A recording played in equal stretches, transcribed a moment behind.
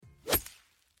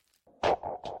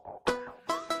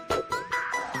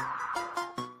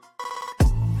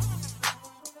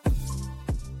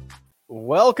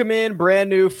Welcome in,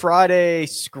 brand new Friday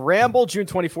Scramble, June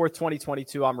 24th,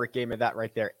 2022. I'm Rick Gehman, that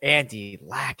right there. Andy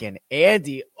Lacken.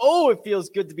 Andy, it feels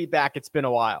good to be back. It's been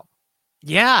a while.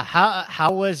 Yeah,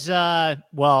 how was well,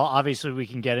 obviously we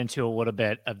can get into a little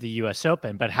bit of the US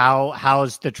Open, but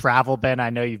how's the travel been?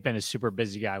 I know you've been a super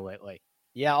busy guy lately.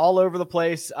 Yeah, all over the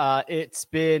place.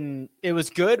 It was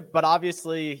good, but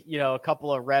obviously, a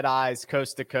couple of red eyes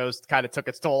coast to coast kind of took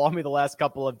its toll on me the last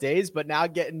couple of days, but now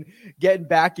getting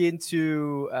back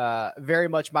into very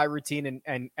much my routine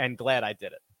and glad I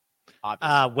did it.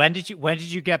 Obviously. When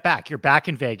did you get back? You're back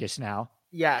in Vegas now.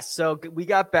 Yeah, so we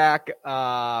got back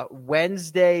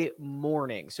Wednesday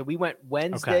morning. So we went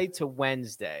Wednesday to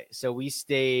Wednesday. So we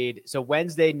stayed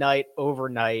Wednesday night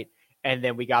overnight, and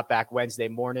then we got back Wednesday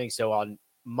morning. So on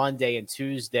Monday and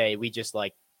Tuesday, we just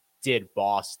did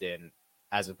Boston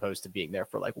as opposed to being there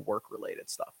for work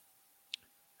related stuff.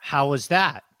 How was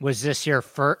that? Was this your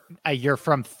first? You're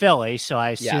from Philly, so I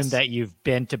assume that you've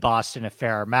been to Boston a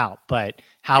fair amount. But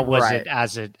how was it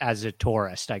as a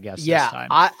tourist? I guess. Yeah, this time?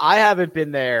 I haven't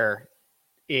been there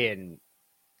in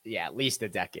at least a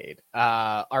decade.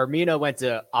 Armina went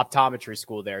to optometry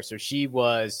school there, so she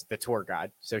was the tour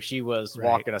guide. So she was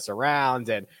walking us around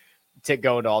and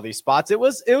going to all these spots. It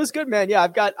was good, man. Yeah,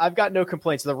 I've got no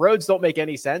complaints. The roads don't make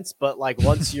any sense, but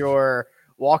once you're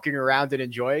walking around and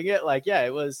enjoying it,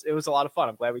 it was a lot of fun.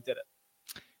 I'm glad we did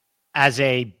it. As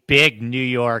a big New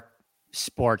York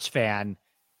sports fan,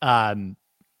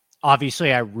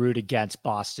 obviously I root against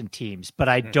Boston teams, but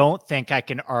I don't think I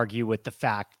can argue with the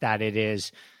fact that it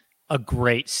is a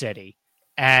great city.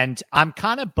 And I'm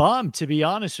kind of bummed, to be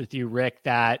honest with you, Rick,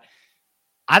 that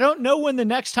I don't know when the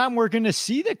next time we're going to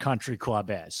see the country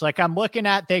club is. I'm looking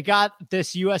at, they got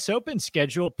this US Open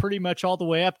schedule pretty much all the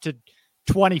way up to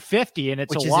 2050, and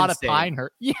it's a lot of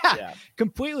Pinehurst. Yeah,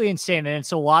 completely insane. And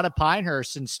it's a lot of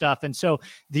Pinehurst and stuff. And so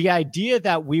the idea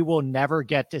that we will never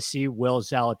get to see Will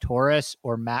Zalatoris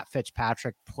or Matt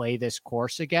Fitzpatrick play this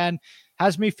course again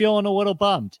has me feeling a little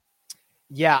bummed.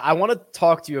 Yeah, I want to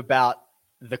talk to you about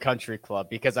the country club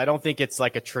because I don't think it's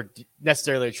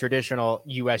necessarily a traditional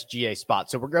USGA spot.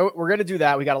 So we're going to do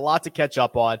that. We got a lot to catch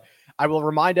up on. I will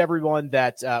remind everyone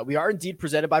that we are indeed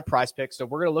presented by Prize Picks. So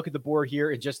we're going to look at the board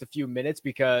here in just a few minutes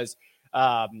because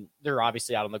they're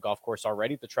obviously out on the golf course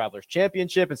already, the Travelers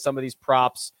Championship, and some of these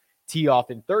props tee off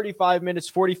in 35 minutes,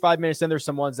 45 minutes. Then there's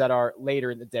some ones that are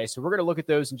later in the day. So we're going to look at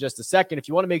those in just a second. If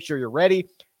you want to make sure you're ready,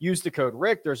 use the code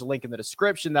Rick. There's a link in the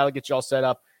description. That'll get you all set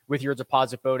up with your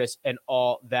deposit bonus and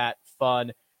all that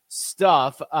fun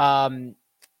stuff. Andy,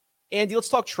 let's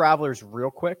talk Travelers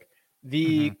real quick.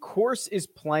 The course is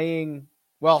playing.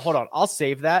 Well, hold on. I'll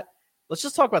save that. Let's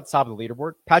just talk about the top of the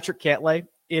leaderboard. Patrick Cantlay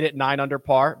in at 9 under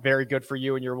par. Very good for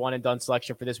you and your one and done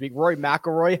selection for this week. Rory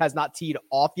McIlroy has not teed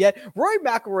off yet. Rory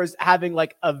McIlroy is having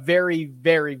a very,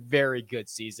 very, very good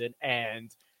season,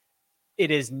 and it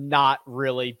is not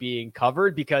really being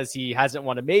covered because he hasn't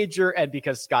won a major and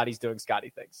because Scotty's doing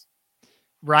Scotty things.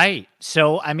 Right.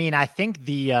 So, I mean, I think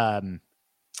the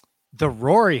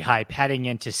Rory hype heading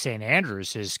into St.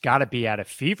 Andrews has got to be at a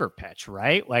fever pitch,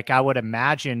 right? I would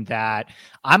imagine that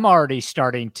I'm already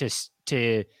starting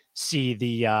to see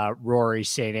the Rory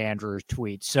St. Andrews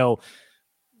tweet. So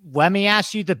let me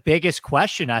ask you the biggest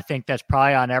question. I think that's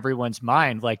probably on everyone's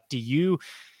mind.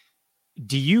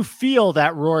 Do you feel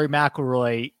that Rory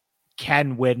McIlroy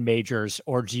can win majors,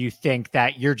 or do you think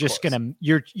that you're just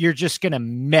gonna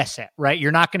miss it, right?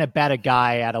 You're not gonna bet a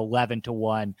guy at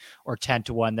 11-1 or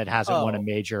 10-1 that hasn't won a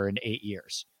major in 8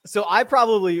 years. So I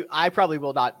probably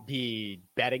will not be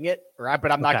betting it, right?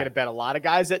 But I'm not going to bet a lot of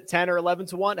guys at 10 or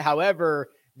 11-1. However,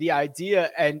 the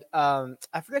idea, and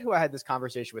I forget who I had this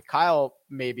conversation with, Kyle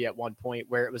maybe at one point,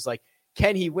 where it was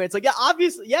can he win? It's yeah,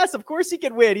 obviously, yes, of course he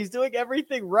can win. He's doing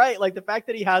everything right. The fact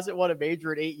that he hasn't won a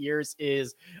major in 8 years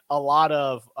is a lot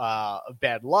of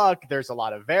bad luck. There's a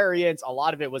lot of variance. A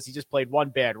lot of it was he just played one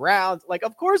bad round.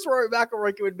 Of course, Rory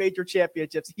McIlroy can win major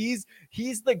championships. He's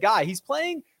the guy. He's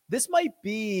playing. This might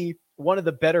be one of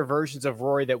the better versions of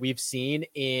Rory that we've seen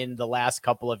in the last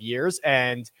couple of years.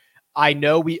 And I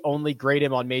know we only grade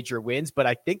him on major wins, but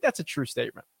I think that's a true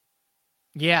statement.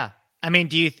 Yeah. I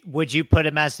mean, would you put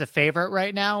him as the favorite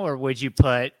right now, or would you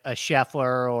put a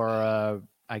Scheffler or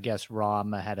I guess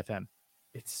Rahm ahead of him?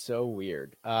 It's so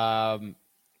weird. Scheffler,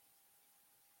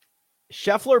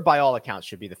 by all accounts,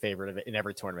 should be the favorite in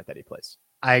every tournament that he plays.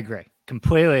 I agree.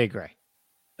 Completely agree.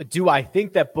 Do I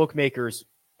think that bookmakers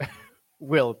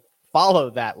will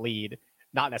follow that lead?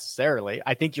 Not necessarily.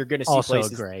 I think you're going to see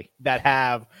places that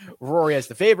have Rory as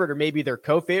the favorite, or maybe they're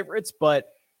co-favorites, but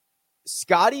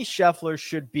Scotty Scheffler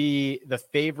should be the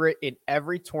favorite in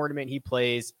every tournament he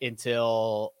plays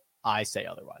until I say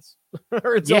otherwise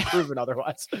or until proven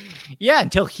otherwise. Yeah,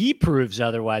 until he proves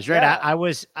otherwise, right?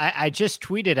 Yeah. I just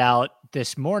tweeted out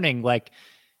this morning, like,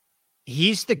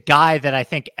 he's the guy that I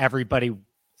think everybody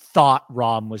thought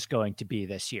Rahm was going to be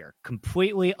this year.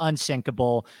 Completely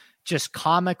unsinkable, just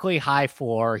comically high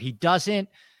floor. He doesn't,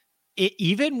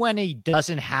 even when he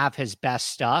doesn't have his best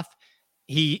stuff,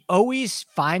 he always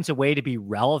finds a way to be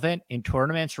relevant in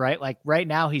tournaments, right? Like right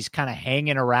now, he's kind of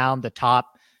hanging around the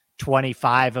top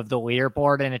 25 of the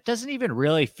leaderboard, and it doesn't even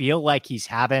really feel like he's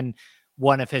having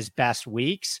one of his best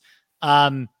weeks.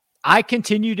 I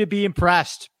continue to be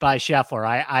impressed by Scheffler.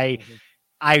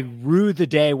 I rue the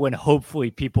day when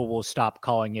hopefully people will stop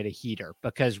calling it a heater,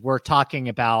 because we're talking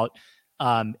about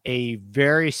a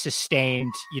very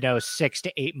sustained, 6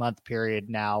 to 8 month period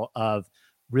now of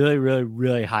really, really,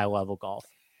 really high level golf.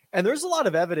 And there's a lot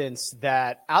of evidence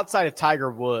that outside of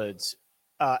Tiger Woods,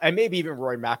 and maybe even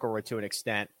Rory McIlroy to an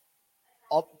extent,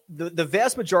 the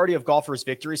vast majority of golfers'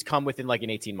 victories come within like an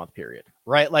 18-month period,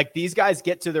 right? Like these guys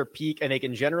get to their peak and they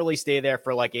can generally stay there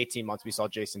for like 18 months. We saw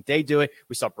Jason Day do it.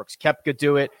 We saw Brooks Koepka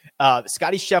do it.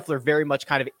 Scotty Scheffler very much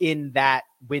kind of in that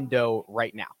window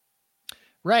right now.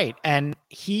 Right. And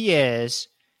he is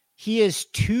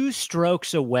 2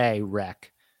 strokes away,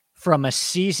 Rick, from a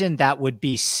season that would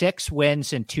be 6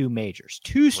 wins and 2 majors.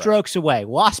 2 strokes away.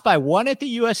 Lost by 1 at the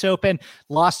U.S. Open,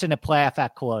 lost in a playoff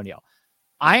at Colonial.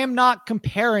 I am not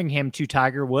comparing him to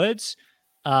Tiger Woods.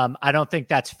 I don't think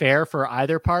that's fair for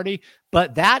either party,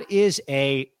 but that is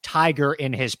a Tiger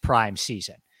in his prime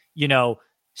season.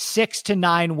 6 to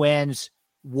 9 wins,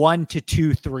 1 to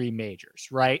 2, 3 majors,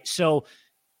 right? So,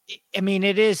 I mean,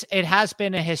 it has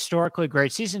been a historically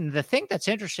great season. The thing that's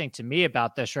interesting to me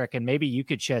about this, Rick, and maybe you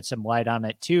could shed some light on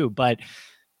it too, but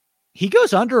he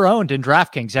goes under-owned in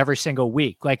DraftKings every single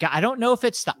week. Like, I don't know if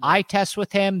it's the eye test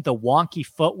with him, the wonky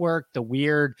footwork, the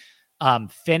weird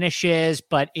finishes,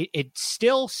 but it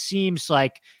still seems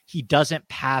like he doesn't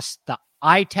pass the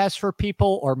eye test for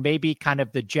people, or maybe kind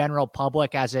of the general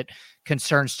public as it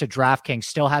concerns to DraftKings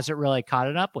still hasn't really caught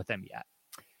it up with him yet.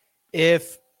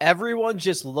 If everyone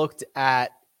just looked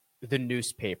at the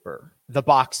newspaper, the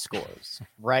box scores,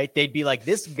 right? They'd be like,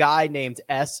 this guy named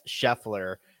S.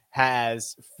 Scheffler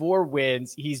has 4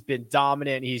 wins. He's been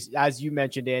dominant. He's, as you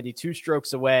mentioned, Andy, 2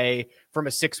 strokes away from a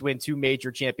 6-win, 2 major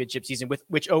championship season with,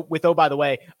 by the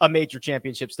way, a major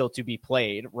championship still to be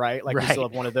played, right? Like we still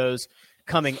have one of those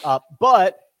coming up,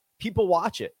 but people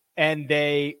watch it and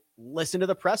they listen to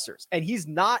the pressers, and he's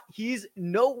nothing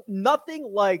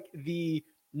like the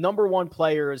number 1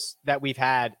 players that we've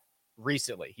had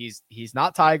recently. He's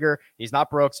not Tiger. He's not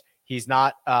Brooks. He's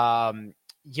not, Rory.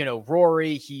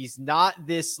 He's not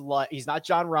he's not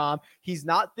Jon Rahm. He's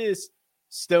not this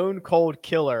stone cold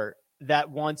killer that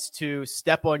wants to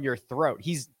step on your throat.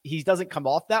 He doesn't come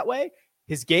off that way.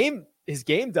 His game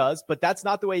does, but that's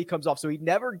not the way he comes off. So he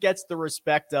never gets the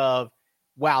respect of,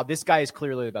 wow, this guy is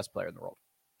clearly the best player in the world.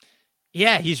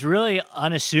 Yeah, he's really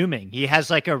unassuming. He has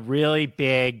like a really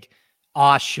big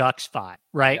aw shucks spot,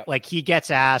 right? Yep. Like he gets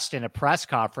asked in a press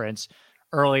conference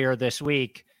earlier this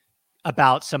week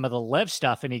about some of the live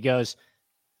stuff, and he goes,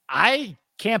 I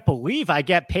can't believe I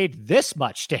get paid this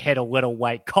much to hit a little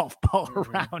white golf ball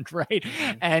around, right?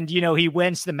 Mm-hmm. And, he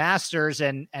wins the Masters,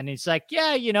 and he's like,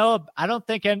 yeah, I don't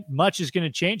think much is going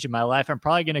to change in my life. I'm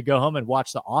probably going to go home and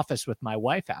watch The Office with my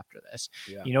wife after this.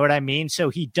 Yeah. You know what I mean?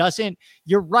 So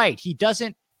you're right. He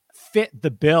doesn't fit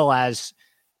the bill as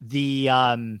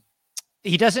the,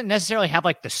 he doesn't necessarily have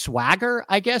like the swagger,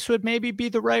 I guess would maybe be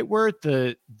the right word.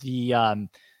 The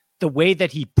way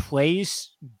that he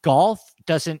plays golf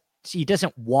he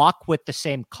doesn't walk with the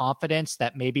same confidence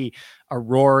that maybe a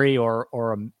Rory or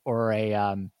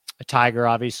a Tiger,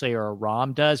 obviously, or a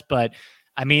Rahm does. But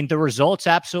I mean, the results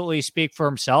absolutely speak for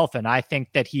himself. And I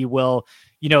think that he will,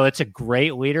 it's a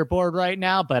great leaderboard right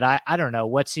now, but I don't know,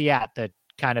 what's he at, the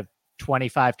kind of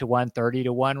 25 to 1, 30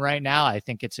 to 1 right now. I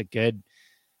think it's a good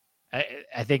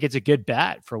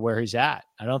bet for where he's at.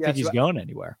 I don't think he's going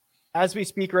anywhere. As we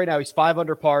speak right now, he's 5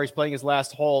 under par. He's playing his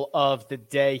last hole of the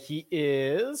day. He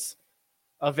is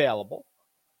available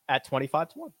at 25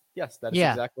 to 1. Yes, that is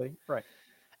exactly right.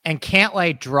 And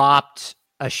Cantlay dropped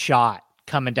a shot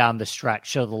coming down the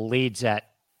stretch. So the lead's at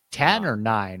 10 or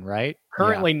 9, right?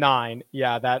 Currently 9.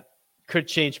 Yeah, that could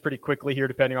change pretty quickly here,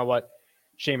 depending on what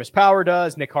Seamus Power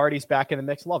does. Nick Hardy's back in the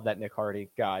mix. Love that Nick Hardy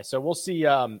guy. So we'll see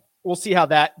how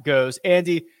that goes.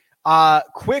 Andy,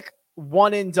 quick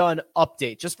one and done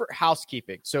update just for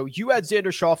housekeeping. So you had Xander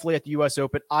Schauffele at the U.S.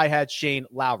 Open. I had Shane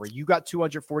Lowry. You got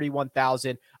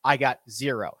 241,000. I got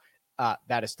 0.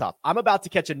 that is tough. I'm about to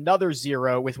catch another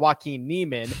 0 with Joaquin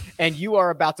Neiman, and you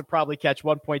are about to probably catch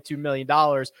 $1.2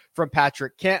 million from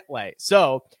Patrick Cantlay.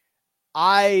 So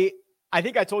I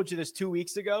think I told you this 2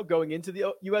 weeks ago going into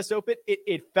the U.S. Open.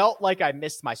 It felt like I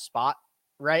missed my spot,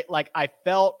 right? Like I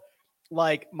felt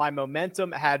like my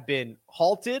momentum had been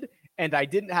halted and I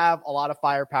didn't have a lot of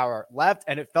firepower left.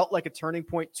 And it felt like a turning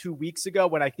point 2 weeks ago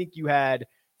when I think you had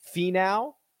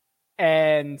Finau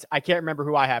and I can't remember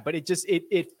who I had, but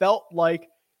it felt like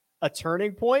a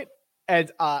turning point.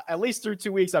 And at least through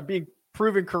 2 weeks, I'm being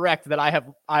proven correct that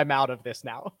I'm out of this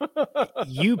now.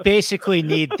 You basically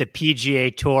need the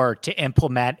PGA Tour to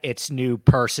implement its new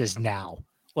purses now.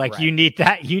 Like right.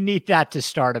 You need that to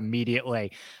start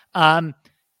immediately.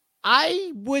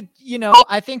 I would,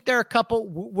 I think there are a couple,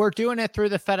 we're doing it through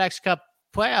the FedEx Cup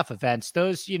playoff events.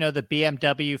 Those, the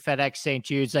BMW, FedEx, St.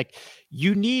 Jude's, like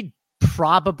you need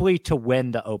probably to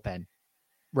win the Open,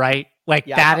 right?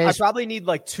 Like I probably need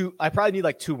like two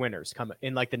winners come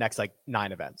in like the next like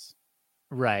 9 events.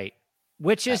 Right.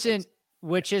 Which isn't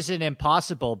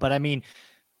impossible, but I mean,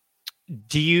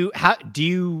 do you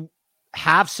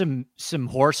have some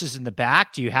horses in the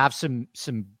back? Do you have some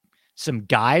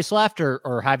guys left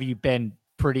or have you been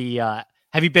pretty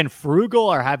have you been frugal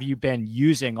or have you been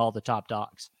using all the top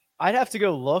dogs? I'd have to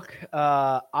go look.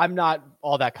 I'm not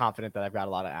all that confident that I've got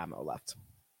a lot of ammo left.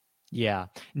 Yeah.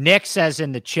 Nick says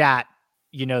in the chat,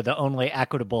 the only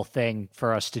equitable thing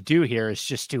for us to do here is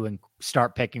just to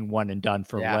start picking one and done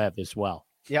for Liv as well.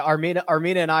 Yeah,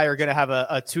 Armina and I are going to have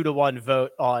a 2-1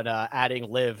 vote on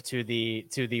adding Liv to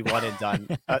the one and done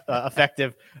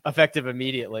effective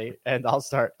immediately, and I'll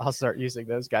start using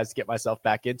those guys to get myself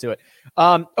back into it.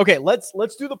 Okay,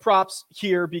 let's do the props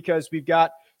here because we've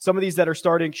got some of these that are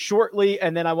starting shortly,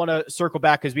 and then I want to circle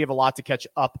back because we have a lot to catch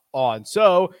up on.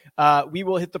 So we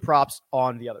will hit the props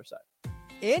on the other side.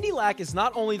 Andy Lack is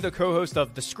not only the co-host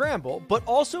of The Scramble, but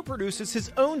also produces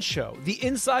his own show, the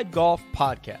Inside Golf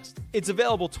Podcast. It's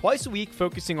available twice a week,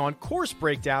 focusing on course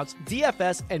breakdowns,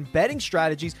 DFS, and betting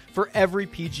strategies for every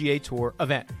PGA Tour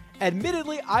event.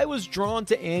 Admittedly, I was drawn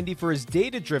to Andy for his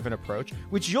data-driven approach,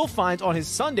 which you'll find on his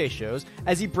Sunday shows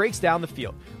as he breaks down the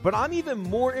field. But I'm even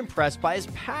more impressed by his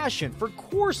passion for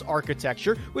course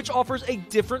architecture, which offers a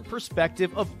different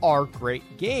perspective of our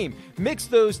great game. Mix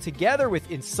those together with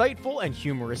insightful and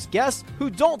humorous guests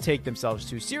who don't take themselves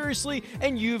too seriously,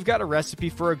 and you've got a recipe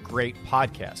for a great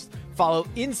podcast. Follow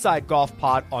Inside Golf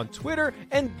Pod on Twitter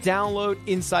and download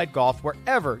Inside Golf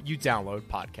wherever you download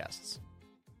podcasts.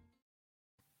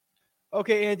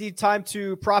 Okay, Andy, time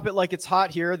to prop it like it's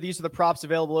hot here. These are the props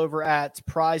available over at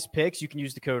Prize Picks. You can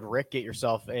use the code Rick, get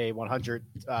yourself a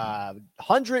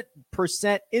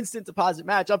 100% instant deposit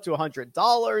match up to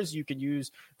 $100. You can use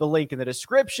the link in the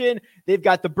description. They've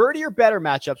got the birdie or better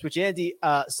matchups, which Andy,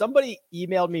 somebody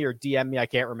emailed me or DM'd me, I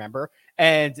can't remember.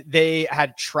 And they've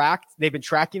been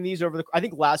tracking these over I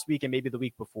think last week and maybe the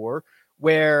week before,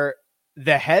 where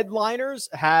the headliners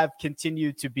have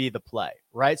continued to be the play,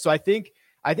 right? So I think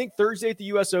Thursday at the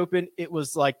U.S. Open, it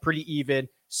was like pretty even.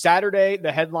 Saturday,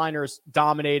 the headliners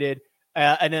dominated.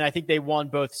 And then I think they won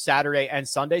both Saturday and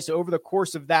Sunday. So over the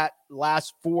course of that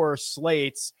last 4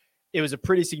 slates, it was a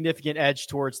pretty significant edge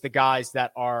towards the guys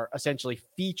that are essentially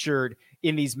featured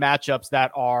in these matchups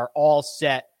that are all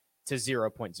set to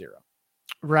 0.0.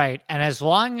 Right. And as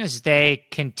long as they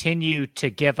continue to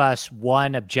give us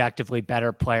one objectively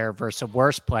better player versus a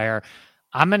worse player,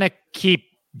 I'm going to keep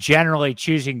generally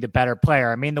choosing the better player.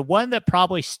 I mean, the one that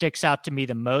probably sticks out to me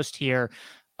the most here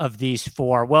of these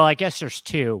 4, well, I guess there's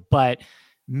 2, but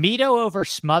Mito over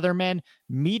Smotherman.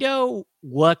 Mito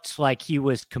looked like he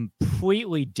was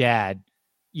completely dead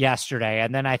yesterday.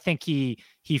 And then I think he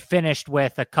finished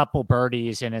with a couple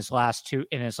birdies in his last 3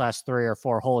 or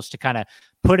 4 holes to kind of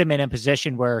put him in a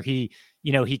position where he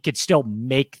could still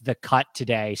make the cut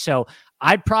today. So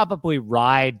I'd probably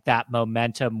ride that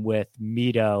momentum with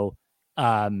Mito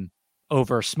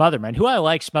over Smotherman, who I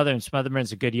like.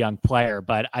 Smotherman's a good young player,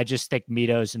 but I just think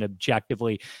Mito's an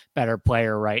objectively better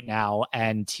player right now,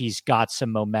 and he's got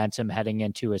some momentum heading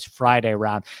into his Friday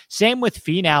round. Same with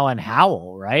Finau and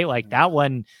Howell, right? Like that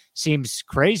one seems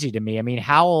crazy to me. I mean,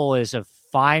 Howell is a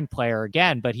fine player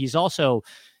again, but he's also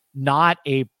not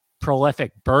a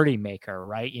prolific birdie maker,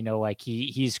 right? Like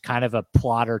he's kind of a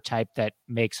plotter type that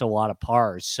makes a lot of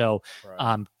pars. So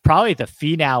right. Probably the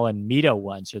Finau and Mito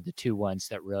ones are the 2 ones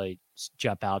that really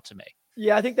jump out to me.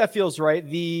 Yeah, I think that feels right.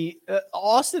 The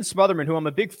Austin Smotherman, who I'm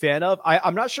a big fan of,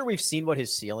 I'm not sure we've seen what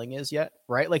his ceiling is yet,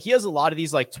 right? Like he has a lot of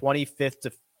these like 25th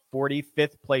to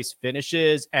 45th place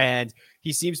finishes, and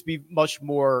he seems to be much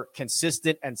more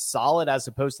consistent and solid as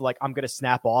opposed to like, I'm going to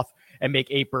snap off and make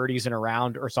 8 birdies in a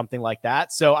round or something like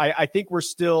that. So I think we're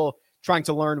still trying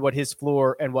to learn what his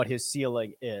floor and what his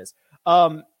ceiling is.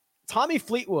 Tommy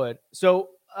Fleetwood. So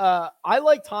I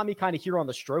like Tommy kind of here on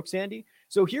the strokes, Andy.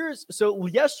 So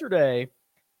yesterday,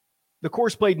 the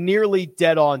course played nearly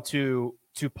dead on to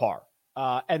par.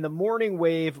 And the morning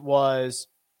wave was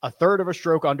a third of a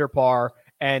stroke under par,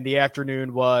 and the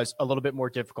afternoon was a little bit more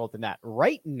difficult than that.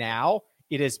 Right now,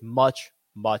 it is much,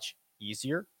 much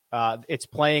easier. It's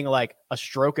playing like a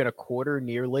stroke and a quarter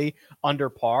nearly under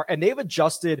par, and they've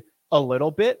adjusted a little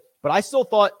bit, but I still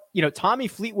thought, Tommy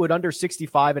Fleetwood under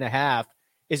 65.5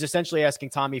 is essentially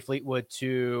asking Tommy Fleetwood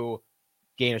to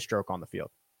gain a stroke on the field.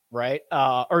 Right.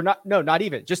 Not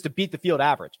even just to beat the field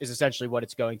average is essentially what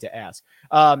it's going to ask.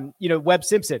 Webb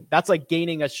Simpson, that's like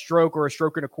gaining a stroke or a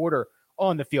stroke and a quarter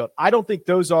on the field. I don't think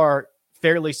those are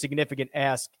fairly significant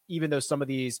asks, even though some of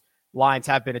these lines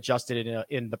have been adjusted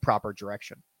in the proper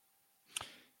direction.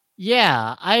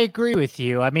 Yeah, I agree with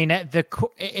you. I mean,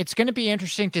 it's going to be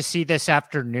interesting to see this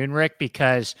afternoon, Rick,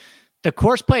 because the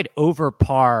course played over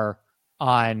par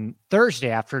on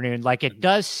Thursday afternoon. Like, it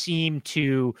does seem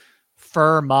to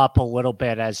firm up a little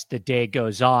bit as the day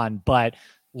goes on. But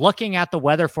looking at the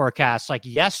weather forecast, like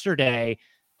yesterday,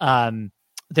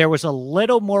 there was a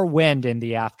little more wind in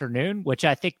the afternoon, which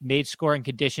I think made scoring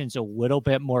conditions a little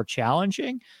bit more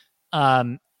challenging.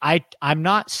 I'm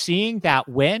not seeing that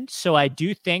wind, so I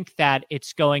do think that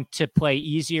it's going to play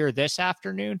easier this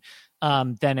afternoon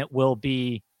than it will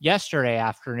be yesterday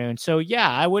afternoon. So yeah,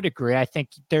 I would agree. I think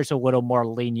there's a little more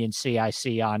leniency I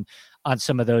see on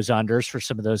some of those unders for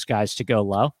some of those guys to go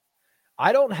low.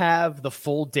 I don't have the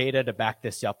full data to back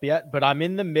this up yet, but I'm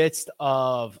in the midst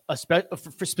of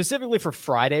specifically for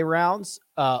Friday rounds,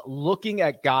 looking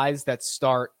at guys that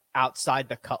start outside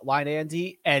the cut line,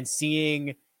 Andy, and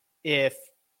seeing if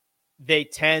they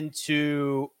tend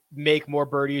to make more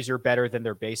birdies or better than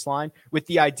their baseline. With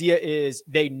the idea is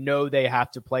they know they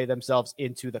have to play themselves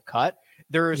into the cut.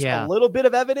 There's a little bit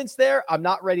of evidence there. I'm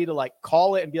not ready to like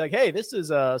call it and be like, hey, this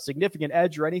is a significant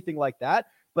edge or anything like that.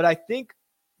 But I think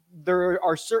there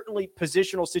are certainly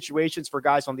positional situations for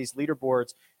guys on these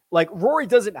leaderboards. Like Rory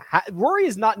Rory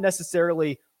is not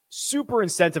necessarily super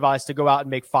incentivized to go out and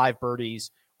make 5 birdies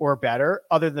or better,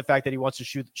 other than the fact that he wants to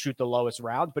shoot the lowest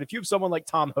round. But if you have someone like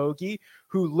Tom Hoge,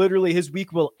 who literally his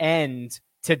week will end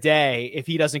today if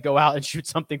he doesn't go out and shoot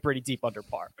something pretty deep under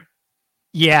par.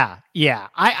 Yeah.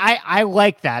 I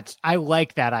like that. I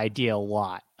like that idea a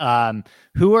lot.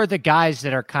 Who are the guys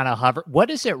that are kind of hover? What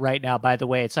is it right now, by the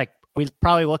way? It's like we're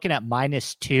probably looking at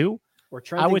 -2. We're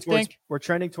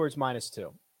trending towards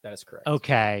 -2. That is correct.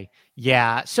 Okay.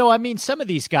 Yeah. So, I mean, some of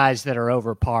these guys that are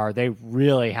over par, they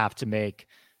really have to make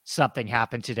something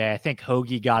happen today. I think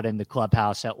Hoge got in the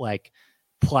clubhouse at like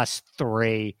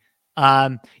 +3.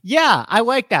 Yeah, I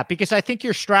like that because I think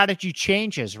your strategy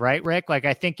changes, right, Rick? Like,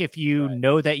 I think if you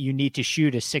know that you need to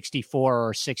shoot a 64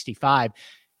 or 65,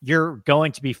 you're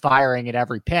going to be firing at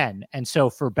every pin. And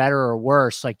so for better or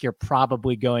worse, like you're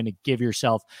probably going to give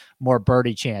yourself more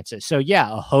birdie chances. So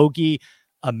yeah, a Hoge,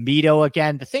 a Mito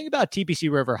again. The thing about TPC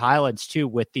River Highlands too,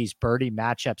 with these birdie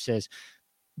matchups is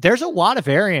there's a lot of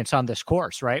variance on this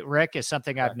course, right? Rick, is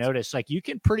something I've noticed. Like you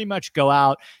can pretty much go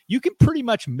out, you can pretty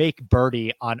much make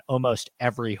birdie on almost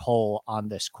every hole on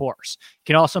this course. You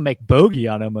can also make bogey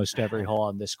on almost every hole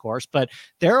on this course, but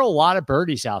there are a lot of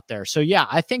birdies out there. So yeah,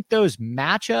 I think those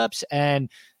matchups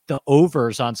and the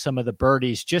overs on some of the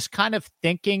birdies, just kind of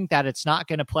thinking that it's not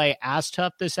going to play as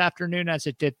tough this afternoon as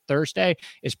it did Thursday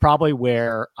is probably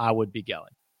where I would be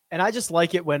going. And I just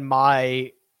like it when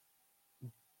my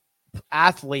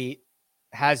athlete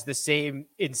has the same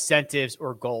incentives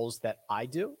or goals that I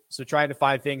do. So trying to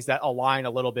find things that align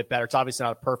a little bit better. It's obviously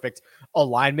not a perfect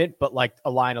alignment, but like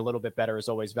align a little bit better is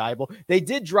always valuable. They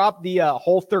did drop the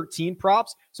hole 13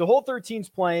 props. So hole 13's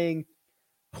playing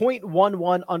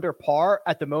 0.11 under par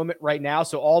at the moment right now.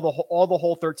 So all the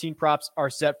hole 13 props are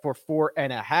set for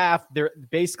 4.5. There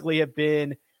basically have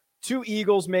been 2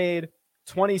 eagles made,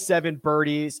 27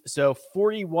 birdies. So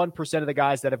 41% of the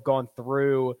guys that have gone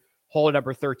through hole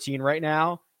number 13 right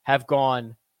now have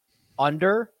gone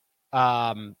under,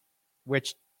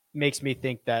 which makes me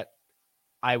think that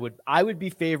I would be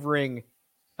favoring,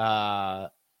 I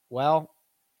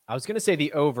was going to say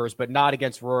the overs, but not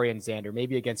against Rory and Xander,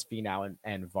 maybe against Finau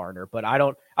and Varner, but I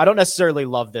don't necessarily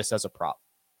love this as a prop.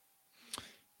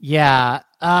 Yeah.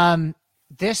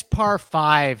 This par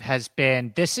 5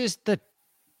 this is the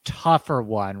tougher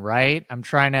one, right?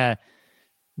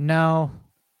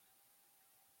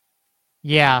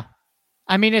 Yeah,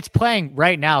 I mean, it's playing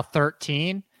right now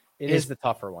 13. It is the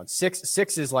tougher one.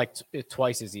 Six is like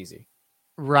twice as easy.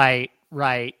 Right.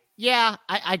 Yeah,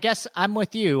 I guess I'm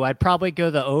with you. I'd probably go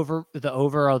the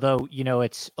over, although,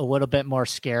 it's a little bit more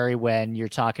scary when you're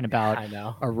talking about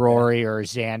a Rory or a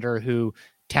Xander who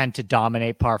tend to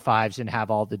dominate par fives and have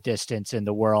all the distance in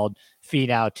the world.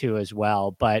 Finau too as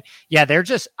well. But yeah, they're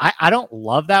just, I don't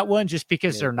love that one just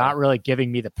because they're not really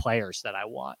giving me the players that I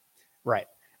want. Right.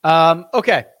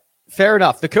 Okay. Fair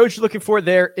enough. The coach you're looking for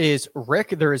there is Rick.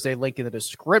 There is a link in the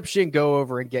description. Go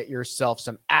over and get yourself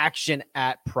some action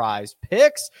at Prize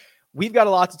Picks. We've got a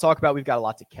lot to talk about. We've got a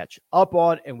lot to catch up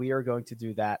on, and we are going to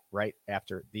do that right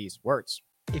after these words.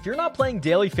 If you're not playing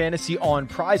daily fantasy on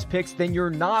Prize Picks, then you're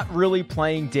not really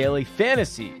playing daily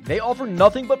fantasy. They offer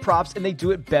nothing but props, and they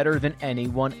do it better than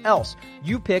anyone else.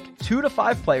 You pick 2 to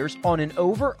 5 players on an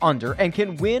over-under and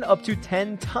can win up to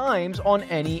 10 times on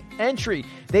any entry.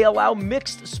 They allow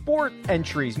mixed sport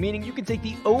entries, meaning you can take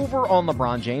the over on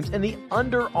LeBron James and the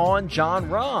under on Jon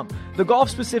Rahm. The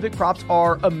golf-specific props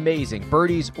are amazing.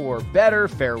 Birdies or better,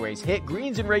 fairways hit,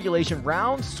 greens in regulation,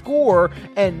 round score,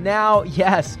 and now,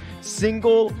 yes,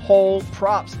 single hole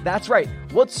props. That's right.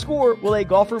 What score will a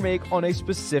golfer make on a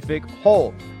specific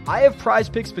hole? I have Prize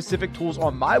Picks specific tools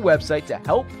on my website to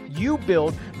help you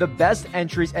build the best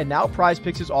entries, and now Prize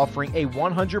Picks is offering a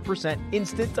 100%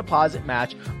 instant deposit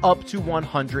match up to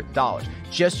 $100.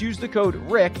 Just use the code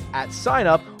RICK at sign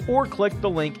up or click the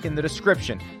link in the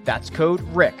description. That's code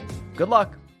RICK. Good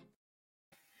luck.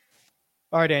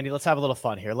 All right, Andy, let's have a little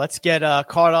fun here. Let's get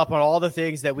caught up on all the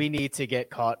things that we need to get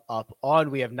caught up on.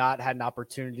 We have not had an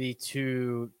opportunity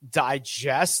to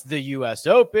digest the U.S.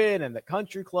 Open and the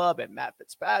Country Club and Matt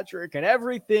Fitzpatrick and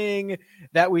everything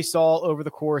that we saw over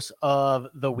the course of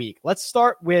the week. Let's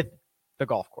start with the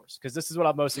golf course, because this is what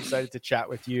I'm most excited to chat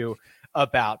with you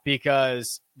about,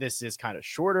 because this is kind of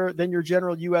shorter than your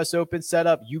general U.S. Open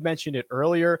setup. You mentioned it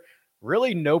earlier.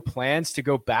 Really no plans to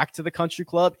go back to the Country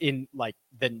Club in like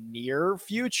the near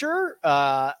future.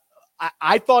 I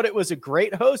thought it was a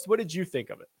great host. What did you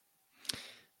think of it?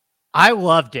 I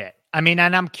loved it. I mean,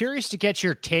 and I'm curious to get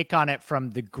your take on it from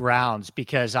the grounds,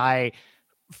 because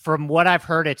from what I've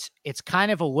heard, it's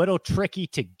kind of a little tricky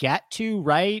to get to,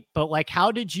 right? But like,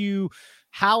 how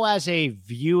as a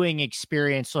viewing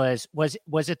experience was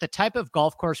it the type of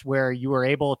golf course where you were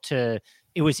able to,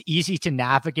 it was easy to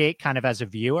navigate kind of as a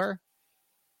viewer?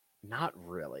 Not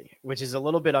really, which is a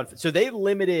little bit unfair. So they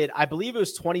limited, I believe it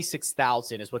was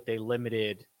 26,000 is what they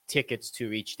limited tickets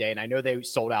to each day. And I know they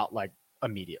sold out like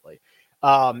immediately.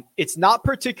 It's not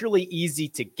particularly easy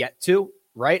to get to,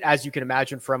 right? As you can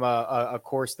imagine, from a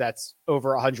course that's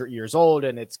over 100 years old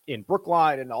and it's in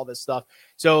Brookline and all this stuff.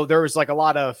 So there was like a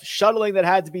lot of shuttling that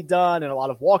had to be done and a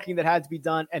lot of walking that had to be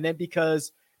done. And then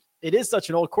because it is such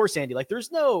an old course, Andy, like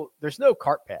there's no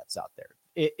cart paths out there.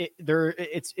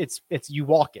 It's you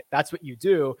walk it. That's what you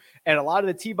do. And a lot of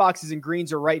the tee boxes and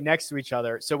greens are right next to each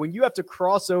other. So when you have to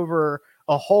cross over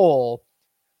a hole,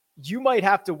 you might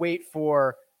have to wait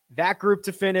for that group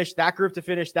to finish, that group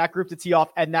to tee off,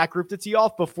 and that group to tee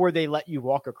off before they let you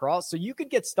walk across. So you could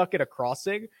get stuck at a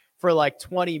crossing for like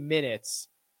 20 minutes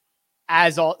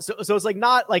so it's like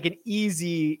not like an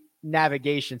easy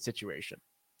navigation situation.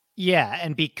 Yeah.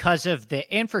 And because of the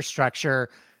infrastructure,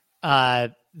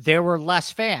 there were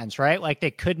less fans, right? Like they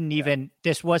couldn't even,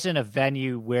 this wasn't a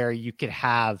venue where you could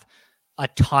have a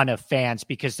ton of fans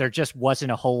because there just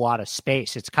wasn't a whole lot of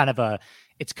space. It's kind of a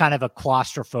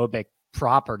claustrophobic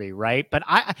property, right? But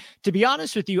to be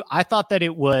honest with you, I thought that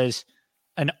it was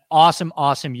an awesome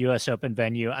US Open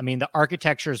venue. I mean, the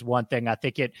architecture is one thing. I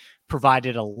think it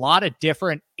provided a lot of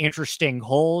different interesting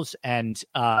holes. And,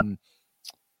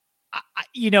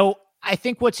 I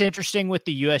think what's interesting with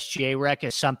the USGA rec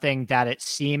is something that it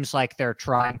seems like they're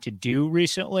trying to do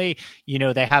recently.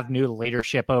 They have new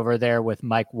leadership over there with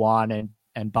Mike Wan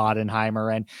and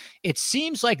Bodenheimer, and it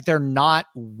seems like they're not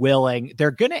willing. They're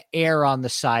going to err on the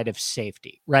side of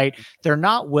safety, right? They're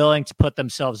not willing to put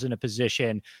themselves in a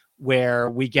position where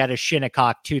we get a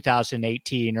Shinnecock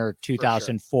 2018 or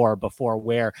 2004 before,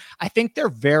 where I think they're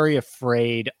very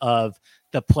afraid of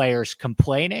the players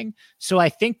complaining. So I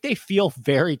think they feel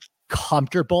very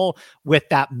comfortable with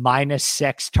that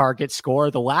 -6 target score.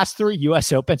 The last 3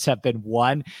 US Opens have been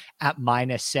won at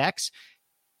 -6.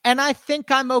 And I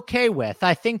think I'm okay with.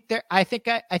 I think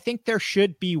there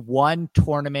should be one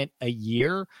tournament a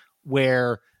year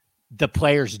where the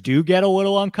players do get a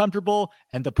little uncomfortable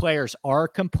and the players are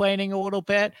complaining a little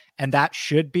bit, and that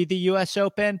should be the US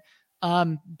Open.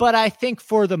 But I think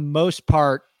for the most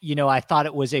part, I thought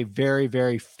it was a very,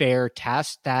 very fair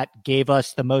test that gave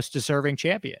us the most deserving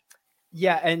champion.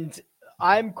 Yeah, and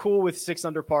I'm cool with 6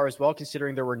 under par as well,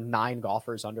 considering there were 9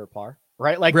 golfers under par,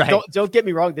 right? Like, Right. Don't get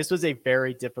me wrong. This was a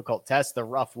very difficult test. The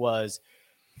rough was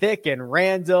thick and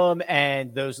random,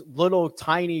 and those little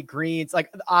tiny greens.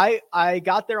 Like, I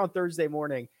got there on Thursday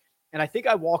morning, and I think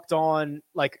I walked on,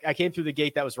 like, I came through the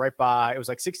gate that was right by, it was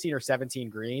like 16 or 17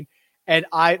 green. And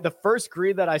the first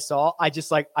green that I saw, I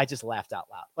just laughed out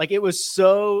loud. Like, it was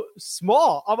so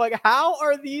small. I'm like, how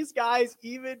are these guys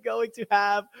even going to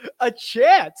have a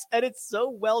chance? And it's so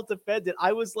well defended.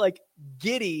 I was like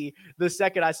giddy the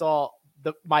second I saw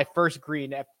my first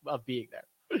green of being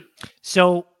there.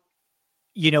 So,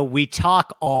 we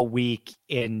talk all week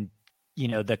in,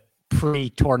 the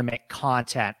pre-tournament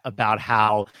content about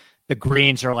how the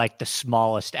greens are like the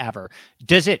smallest ever.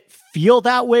 Does it feel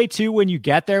that way too when you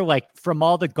get there? Like, from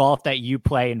all the golf that you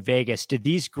play in Vegas, did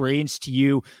these greens to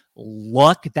you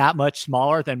look that much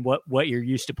smaller than what you're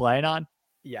used to playing on?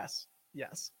 Yes.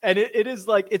 And it is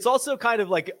like, it's also kind of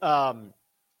like,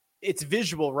 it's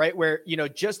visual, right? Where,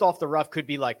 just off the rough could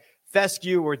be like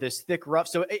fescue or this thick rough.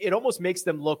 So it almost makes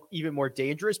them look even more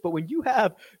dangerous. But when you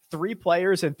have 3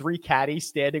 players and 3 caddies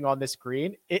standing on this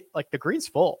green, it, like, the green's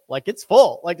full. Like, it's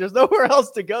full. Like, there's nowhere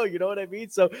else to go. You know what I mean?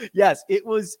 So yes, it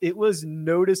was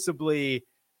noticeably,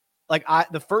 like,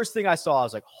 the first thing I saw, I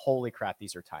was like, holy crap,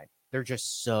 these are tiny. They're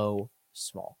just so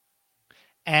small.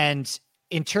 And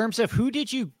in terms of who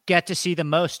did you get to see the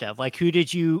most of? Like, who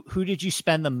did you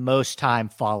spend the most time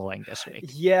following this week?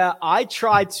 Yeah, I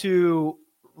tried to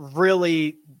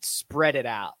really spread it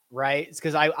out, right? It's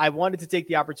because I wanted to take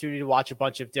the opportunity to watch a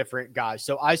bunch of different guys.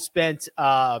 So I spent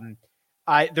it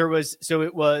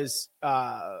was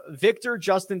Victor,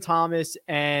 Justin Thomas,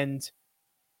 and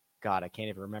God, I can't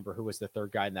even remember who was the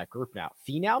third guy in that group now.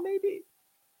 Finau, maybe?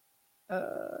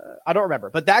 I don't remember.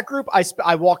 But that group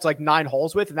I walked like 9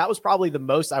 holes with, and that was probably the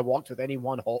most I walked with any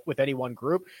one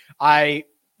group.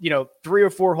 3 or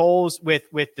 4 holes with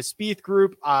the Spieth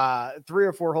group, 3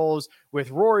 or 4 holes with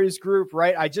Rory's group,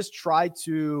 right? I just tried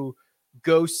to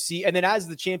go see, and then as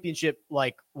the championship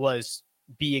was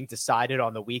being decided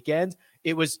on the weekend,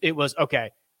 it was okay.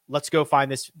 Let's go find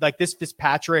this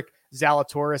Fitzpatrick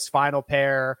Zalatoris final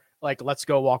pair. Like, let's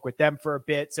go walk with them for a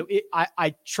bit. So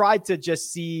I tried to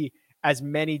just see as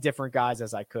many different guys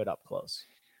as I could up close.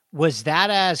 Was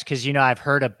that because I've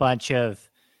heard a bunch of.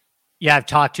 Yeah, I've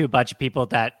talked to a bunch of people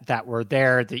that were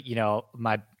there,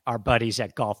 that, our buddies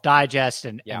at Golf Digest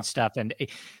and stuff. And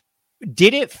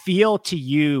did it feel to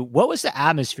you, what was the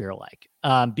atmosphere like?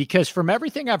 Because from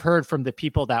everything I've heard from the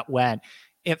people that went,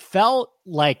 it felt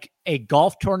like a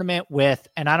golf tournament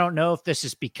and I don't know if this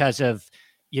is because of,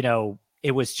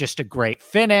 it was just a great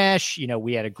finish.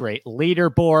 We had a great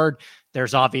leaderboard.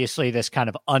 There's obviously this kind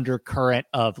of undercurrent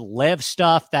of live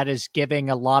stuff that is giving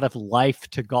a lot of life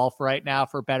to golf right now,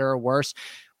 for better or worse.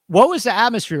 What was the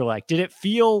atmosphere like? Did it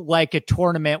feel like a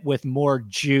tournament with more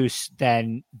juice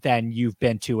than you've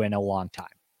been to in a long time?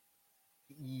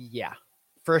 Yeah,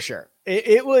 for sure.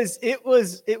 It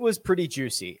was pretty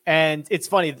juicy. And it's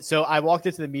funny. So I walked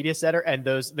into the media center, and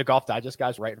the Golf Digest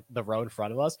guys right the row in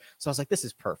front of us. So I was like, this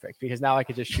is perfect, because now I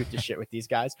could just shoot the shit with these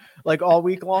guys like all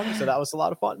week long. So that was a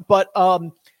lot of fun. But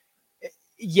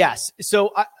yes.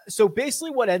 So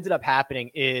basically what ended up happening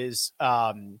is,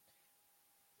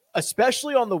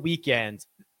 especially on the weekend,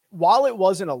 while it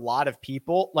wasn't a lot of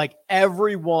people, like,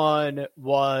 everyone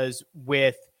was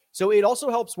with, so it also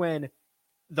helps when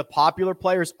the popular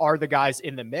players are the guys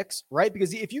in the mix, right?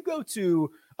 Because if you go to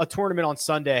a tournament on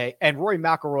Sunday and Rory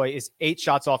McIlroy is 8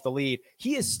 shots off the lead,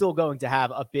 he is still going to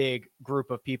have a big group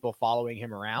of people following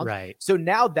him around. Right. So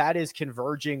now that is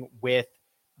converging with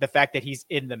the fact that he's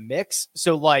in the mix.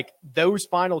 So like those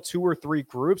final 2 or 3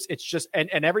 groups, it's just, and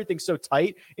everything's so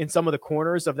tight in some of the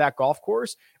corners of that golf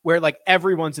course where like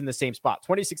everyone's in the same spot.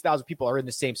 26,000 people are in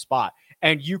the same spot,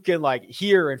 and you can like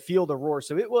hear and feel the roar.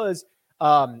 So it was,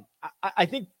 I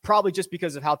think probably just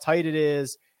because of how tight it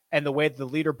is and the way the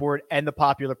leaderboard and the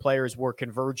popular players were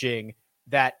converging,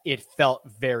 that it felt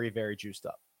very, very juiced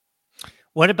up.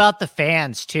 What about the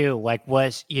fans too? Like,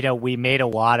 we made a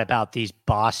lot about these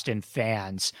Boston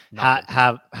fans.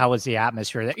 How was the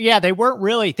atmosphere there? Yeah, they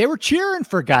were cheering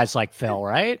for guys like Phil,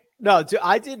 right? No,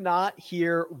 I did not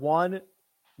hear one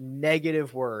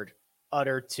negative word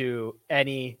uttered to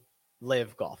any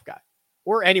live golf guy,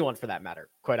 or anyone for that matter,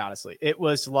 quite honestly. It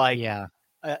was like,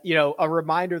 a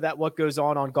reminder that what goes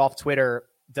on golf Twitter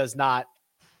does not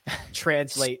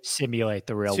translate simulate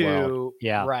the real world.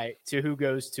 Yeah. Right. To who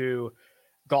goes to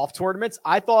golf tournaments.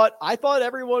 I thought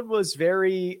everyone was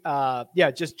very,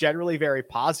 just generally very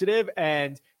positive.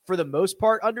 And for the most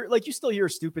part, you still hear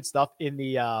stupid stuff in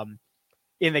the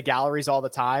in the galleries all the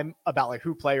time about like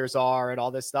who players are and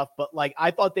all this stuff. But like,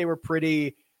 I thought they were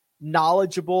pretty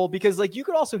knowledgeable because like you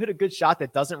could also hit a good shot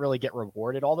that doesn't really get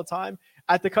rewarded all the time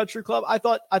at the country club. I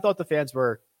thought the fans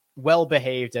were well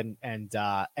behaved and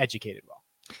educated well.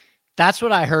 That's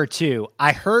what I heard too.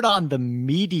 I heard on the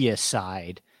media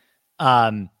side,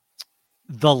 the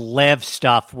LIV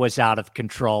stuff was out of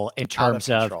control in terms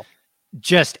of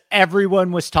just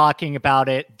everyone was talking about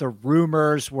it. The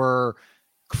rumors were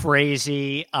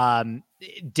crazy.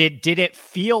 Did it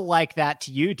feel like that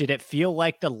to you? Did it feel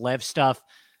like the LIV stuff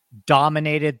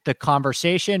dominated the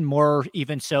conversation more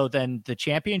even so than the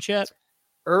championship?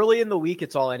 Early in the week,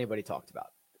 it's all anybody talked about.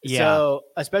 Yeah. So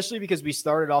especially because we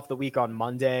started off the week on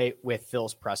Monday with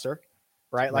Phil's presser,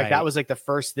 right? Like that was like the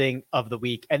first thing of the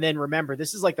week. And then remember,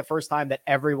 this is like the first time that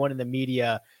everyone in the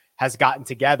media has gotten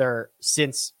together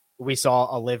since we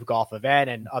saw a LIV golf event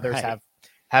and others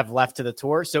have left to the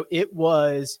tour. So it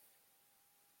was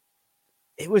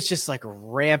just like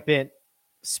rampant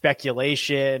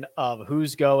speculation of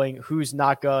who's going, who's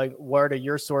not going, what are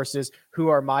your sources, who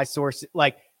are my sources.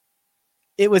 Like,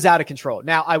 it was out of control.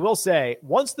 Now, I will say,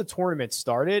 once the tournament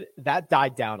started, that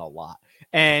died down a lot.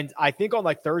 And I think on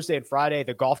like Thursday and Friday,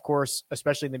 the golf course,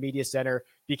 especially in the media center,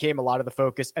 became a lot of the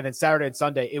focus. And then Saturday and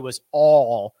Sunday, it was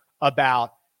all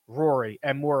about Rory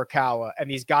and Morikawa and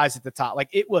these guys at the top. Like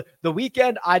it was the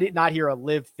weekend, I did not hear a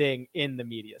LIV thing in the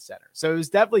media center. So it was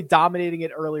definitely dominating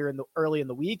it early in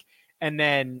the week and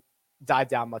then died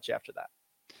down much after that.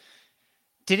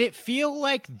 Did it feel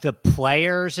like the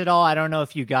players at all? I don't know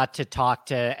if you got to talk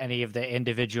to any of the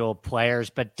individual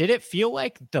players, but did it feel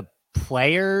like the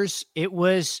players, it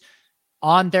was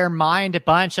on their mind a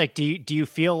bunch? Like, do you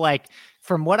feel like,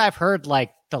 from what I've heard,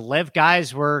 like the LIV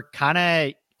guys were kind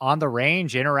of on the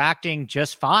range interacting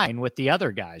just fine with the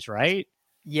other guys, right?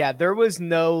 Yeah, there was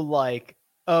no like,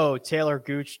 oh, Taylor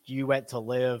Gooch, you went to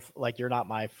LIV, like you're not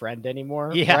my friend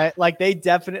anymore. Yeah. Right? Like they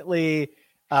definitely,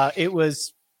 it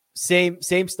was same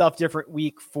stuff, different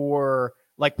week for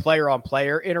like player on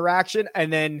player interaction.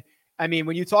 And then, I mean,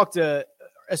 when you talk to,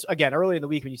 again, early in the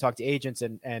week, when you talk to agents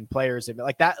and players and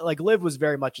like that, like LIV was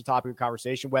very much a topic of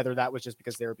conversation, whether that was just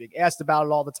because they were being asked about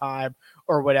it all the time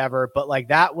or whatever. But like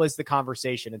that was the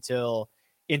conversation until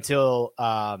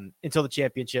the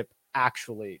championship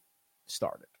actually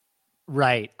started.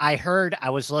 Right. I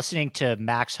was listening to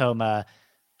Max Homa,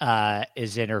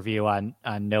 his interview on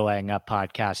Noahing Up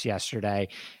podcast yesterday,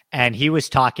 and he was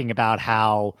talking about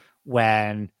how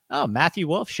when Matthew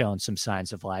Wolff showing some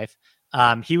signs of life.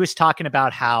 He was talking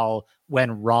about how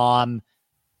when Rahm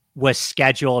was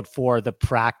scheduled for the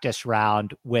practice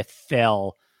round with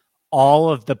Phil, all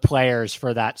of the players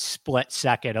for that split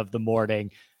second of the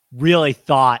morning really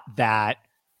thought that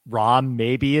Rahm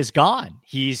maybe is gone.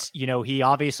 He's, he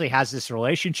obviously has this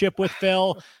relationship with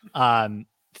Phil.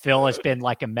 Phil has been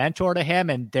like a mentor to him,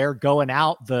 and they're going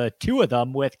out, the two of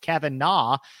them, with Kevin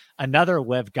Na, another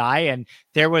LIV guy. And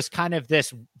there was kind of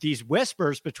these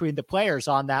whispers between the players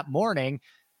on that morning.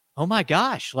 Oh my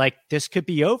gosh, like this could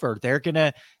be over. They're going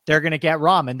to get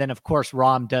Rahm. And then of course,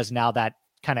 Rahm does now that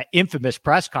kind of infamous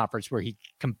press conference where he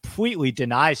completely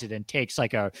denies it and takes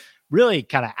like a really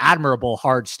kind of admirable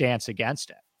hard stance against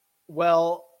it.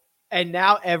 Well, and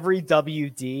now every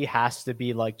WD has to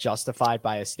be like justified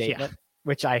by a statement. Yeah.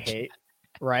 Which I hate,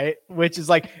 right? Which is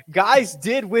like, guys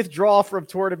did withdraw from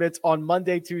tournaments on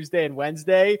Monday, Tuesday, and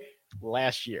Wednesday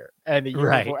last year and the year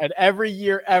before, and every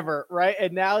year ever, right?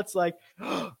 And now it's like,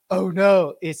 oh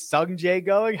no, is Sung Jae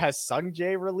going? Has Sung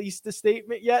Jae released a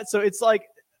statement yet? So it's like,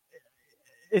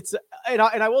 and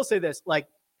I will say this, like,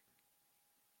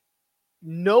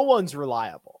 no one's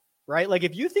reliable. Right? Like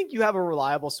if you think you have a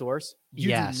reliable source, you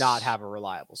do not have a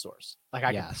reliable source. Like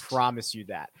I can promise you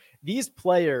that. These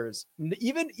players,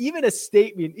 even a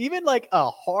statement, even like a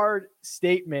hard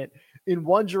statement in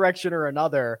one direction or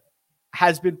another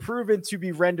has been proven to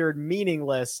be rendered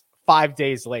meaningless 5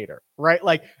 days later, right?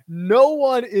 Like no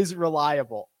one is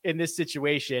reliable in this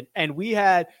situation. And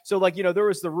so there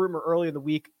was the rumor early in the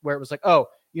week where it was like,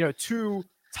 2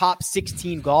 top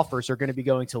 16 golfers are going to be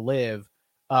going to LIV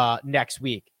next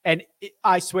week. And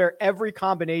I swear every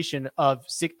combination of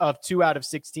 2 out of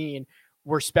 16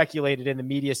 were speculated in the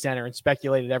media center and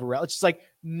speculated everywhere. It's just like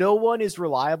no one is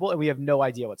reliable and we have no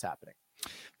idea what's happening.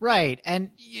 Right. And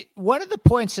one of the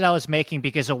points that I was making,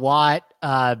 because a lot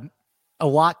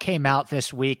came out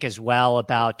this week as well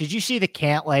about, did you see the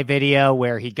Cantlay video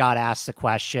where he got asked the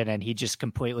question and he just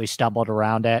completely stumbled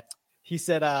around it? He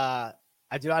said, I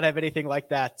do not have anything like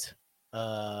that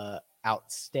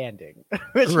outstanding.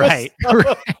 Right.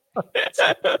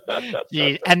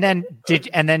 Gee, and then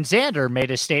Xander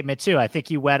made a statement too. I think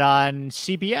he went on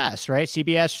CBS, right?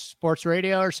 CBS Sports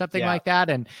Radio or something like that,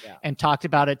 and talked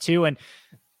about it too. And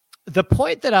the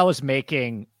point that I was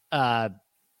making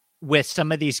with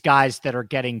some of these guys that are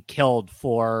getting killed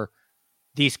for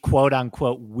these quote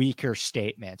unquote weaker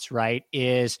statements, right,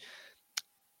 is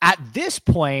at this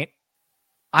point,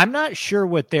 I'm not sure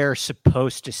what they're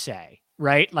supposed to say.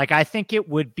 Right? Like, I think it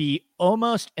would be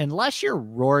almost, unless you're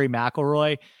Rory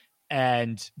McIlroy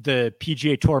and the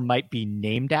PGA Tour might be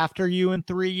named after you in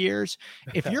 3 years,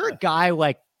 if you're a guy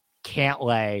like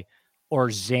Cantlay or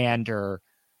Xander,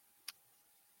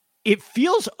 it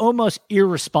feels almost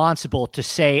irresponsible to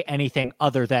say anything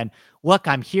other than, look,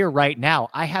 I'm here right now.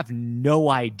 I have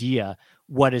no idea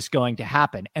what is going to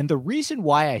happen. And the reason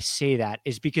why I say that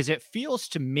is because it feels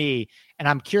to me, and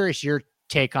I'm curious your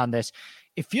take on this,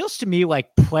 it feels to me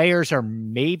like players are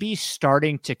maybe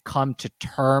starting to come to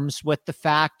terms with the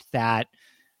fact that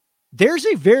there's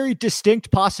a very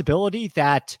distinct possibility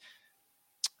that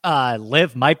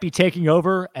Liv might be taking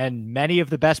over and many of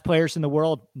the best players in the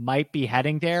world might be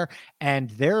heading there, and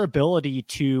their ability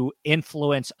to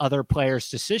influence other players'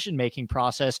 decision-making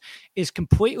process is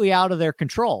completely out of their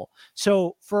control.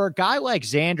 So for a guy like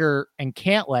Xander and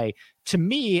Cantlay, to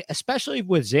me, especially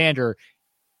with Xander,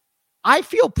 I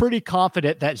feel pretty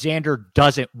confident that Xander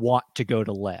doesn't want to go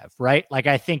to Liv, right? Like,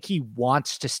 I think he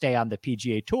wants to stay on the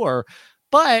PGA Tour,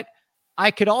 but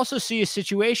I could also see a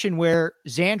situation where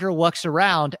Xander looks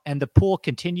around and the pool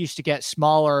continues to get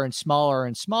smaller and smaller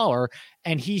and smaller,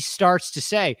 and he starts to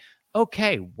say,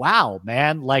 okay, wow,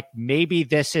 man, like maybe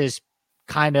this is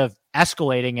kind of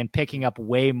escalating and picking up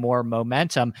way more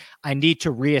momentum. I need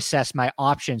to reassess my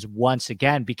options once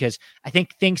again, because I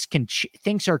think things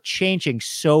are changing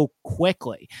so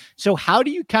quickly. So how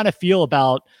do you kind of feel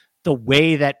about the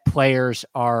way that players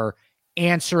are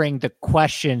answering the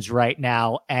questions right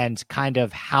now and kind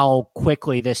of how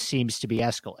quickly this seems to be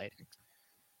escalating?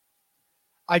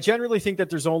 I generally think that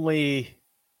there's only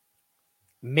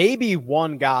maybe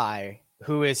one guy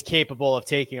who is capable of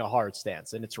taking a hard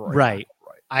stance, and it's Rory. Right.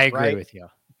 I agree with you.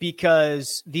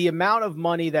 Because the amount of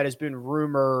money that has been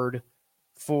rumored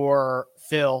for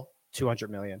Phil, $200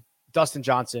 million, Dustin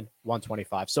Johnson,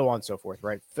 $125, so on and so forth,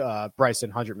 right?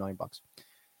 Bryson, $100 million.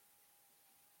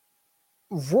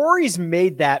 Rory's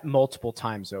made that multiple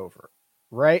times over,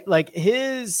 right? Like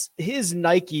his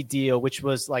Nike deal, which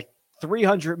was like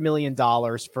 $300 million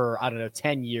for,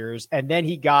 10 years. And then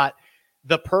he got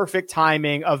the perfect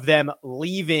timing of them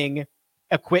leaving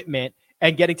equipment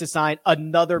and getting to sign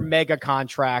another mega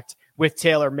contract with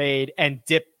TaylorMade and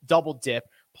double dip,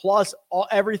 plus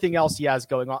everything else he has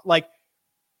going on. Like,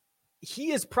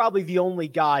 he is probably the only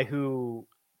guy who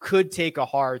could take a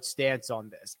hard stance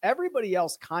on this. Everybody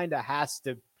else kind of has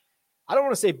to, I don't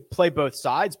want to say play both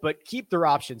sides, but keep their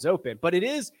options open. But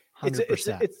it's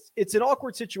an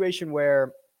awkward situation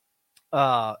where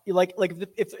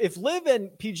if Liv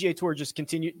and PGA Tour just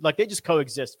continue, like they just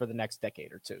coexist for the next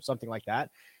decade or two, something like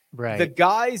that. Right. The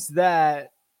guys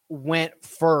that went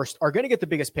first are going to get the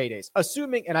biggest paydays,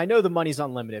 assuming, and I know the money's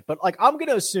unlimited, but like I'm going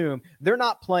to assume they're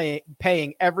not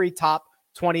paying every top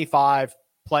 25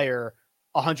 player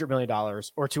 $100 million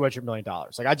or $200 million.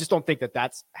 Like, I just don't think that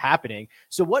that's happening.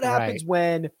 So what happens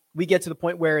when we get to the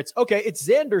point where it's okay? It's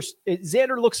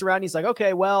Xander looks around. He's like,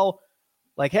 okay, well,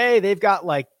 like, hey, they've got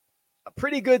like a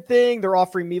pretty good thing. They're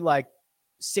offering me like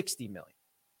 60 million.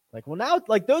 Like, well, now,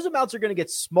 like, those amounts are going to get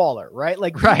smaller, right?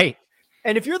 Like, right.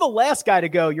 And if you're the last guy to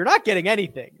go, you're not getting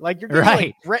anything. Like, you're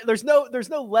getting like, there's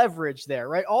no leverage there,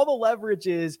 right? All the leverage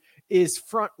is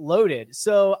front loaded.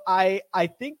 So I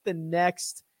think the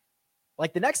next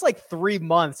 3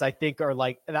 months, I think are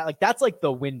like that. Like, that's like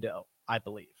the window, I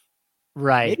believe.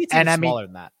 Right. Maybe it's even smaller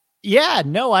than that. Yeah,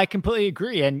 no, I completely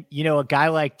agree. And, you know, a guy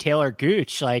like Taylor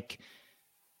Gooch, like,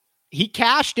 he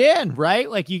cashed in, right?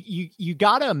 Like you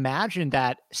got to imagine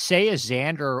that, say a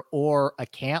Xander or a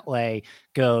Cantlay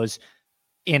goes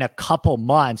in a couple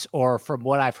months, or from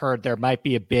what I've heard, there might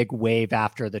be a big wave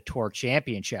after the Tour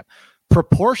Championship.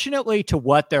 Proportionately to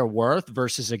what they're worth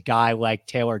versus a guy like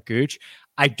Taylor Gooch,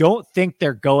 I don't think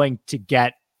they're going to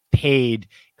get paid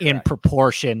in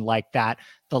proportion like that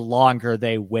the longer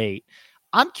they wait.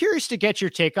 I'm curious to get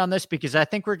your take on this, because I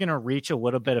think we're going to reach a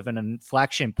little bit of an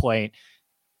inflection point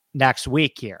next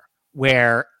week here,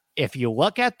 where if you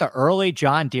look at the early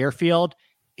John Deere field,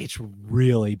 it's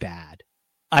really bad.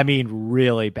 I mean,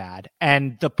 really bad.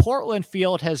 And the Portland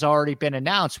field has already been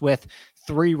announced with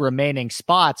 3 remaining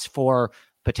spots for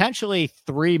potentially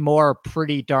 3 more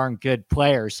pretty darn good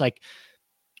players. Like,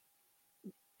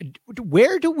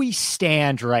 where do we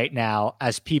stand right now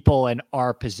as people in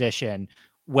our position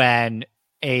when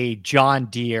a John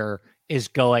Deere is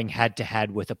going head to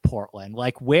head with a Portland?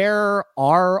 Like, where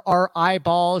are our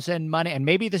eyeballs and money? And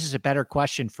maybe this is a better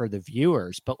question for the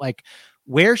viewers, but like,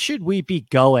 where should we be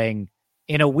going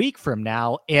in a week from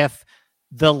now if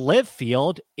the Live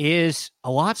field is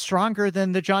a lot stronger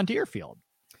than the John Deere field?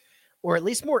 Or at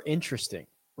least more interesting,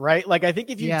 right? Like, I think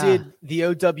if you did the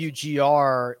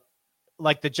OWGR,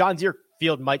 like the John Deere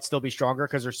field might still be stronger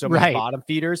because there's so many bottom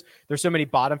feeders. There's so many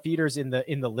bottom feeders in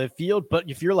the Live field. But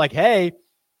if you're like, hey,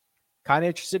 kind of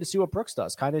interested to see what Brooks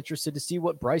does, kind of interested to see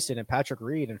what Bryson and Patrick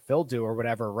Reed and Phil do or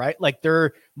whatever, right? Like,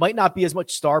 there might not be as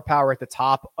much star power at the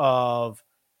top of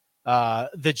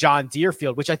the John Deere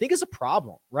field, which I think is a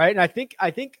problem, right? And I think I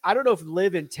don't know if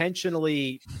Live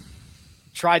intentionally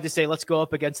tried to say, let's go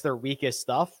up against their weakest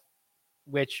stuff,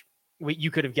 which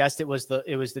you could have guessed it was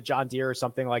the John Deere or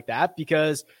something like that,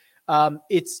 because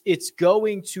it's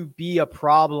going to be a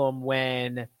problem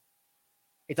when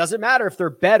it doesn't matter if they're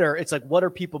better. It's like, what are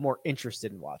people more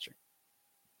interested in watching?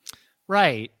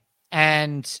 Right.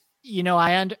 And, you know,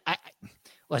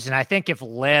 listen, I think if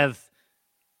Liv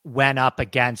went up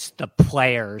against the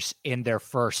players in their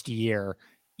first year,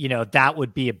 you know, that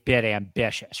would be a bit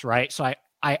ambitious, right? So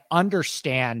I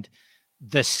understand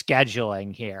the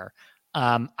scheduling here.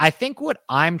 I think what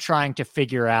I'm trying to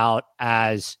figure out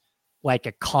as like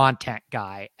a content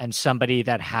guy and somebody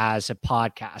that has a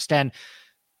podcast, and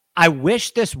I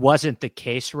wish this wasn't the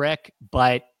case, Rick,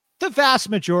 but the vast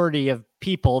majority of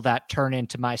people that turn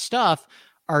into my stuff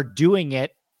are doing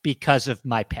it because of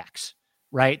my picks,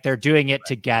 right? They're doing it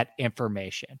to get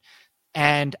information.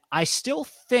 And I still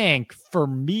think, for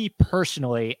me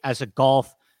personally, as a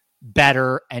golf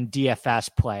bettor and DFS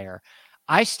player,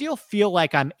 I still feel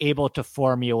like I'm able to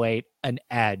formulate an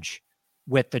edge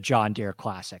with the John Deere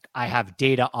Classic. I have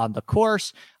data on the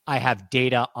course. I have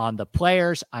data on the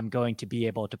players. I'm going to be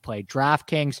able to play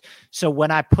DraftKings. So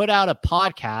when I put out a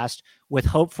podcast with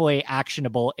hopefully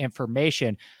actionable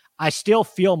information, I still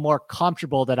feel more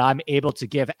comfortable that I'm able to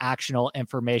give actionable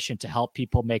information to help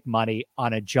people make money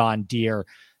on a John Deere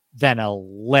than a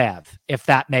Liv, if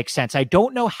that makes sense. I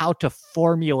don't know how to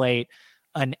formulate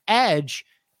an edge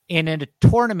in a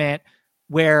tournament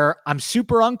where I'm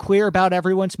super unclear about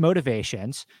everyone's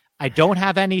motivations. I don't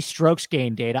have any strokes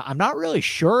gain data. I'm not really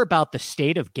sure about the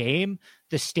state of game,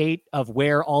 the state of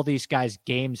where all these guys'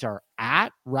 games are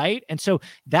at, right? And so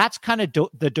that's kind of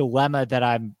the dilemma that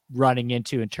I'm running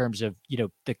into in terms of, you know,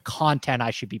 the content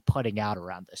I should be putting out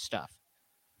around this stuff.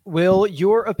 Will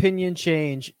your opinion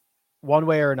change one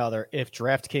way or another if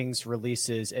DraftKings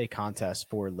releases a contest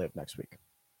for Live next week?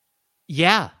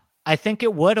 Yeah, I think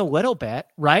it would a little bit,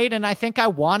 right? And I think I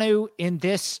want to, in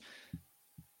this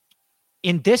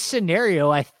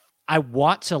scenario, I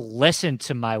want to listen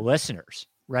to my listeners,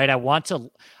 right? I want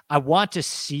to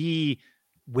see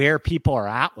where people are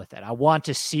at with it. I want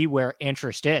to see where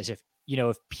interest is. If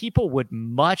people would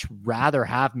much rather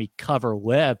have me cover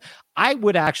Live, I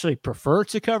would actually prefer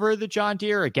to cover the John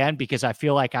Deere, again, because I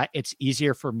feel like it's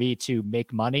easier for me to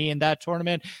make money in that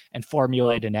tournament and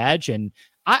formulate an edge. And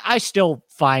I still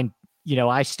find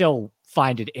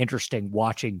it interesting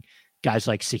watching guys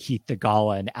like Sahith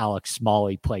Theegala and Alex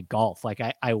Smalley play golf. Like,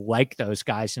 I like those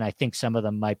guys, and I think some of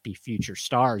them might be future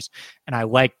stars, and I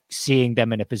like seeing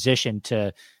them in a position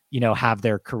to, have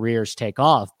their careers take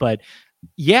off. But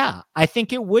yeah, I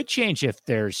think it would change if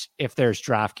there's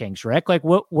DraftKings, Rick. Like,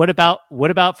 what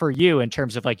about for you in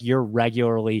terms of like your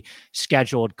regularly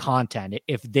scheduled content?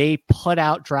 If they put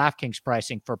out DraftKings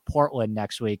pricing for Portland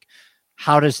next week,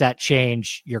 how does that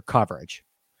change your coverage?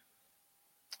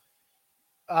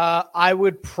 I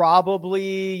would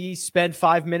probably spend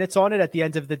 5 minutes on it at the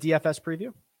end of the DFS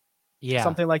preview. Yeah.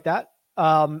 Something like that.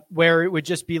 Where it would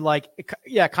just be like,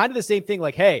 kind of the same thing.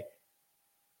 Like, hey,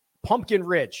 Pumpkin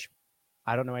Ridge,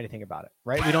 I don't know anything about it,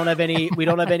 right? We don't have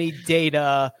any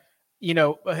data,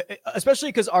 especially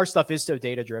because our stuff is so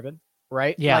data driven,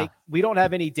 right? Yeah. Like, we don't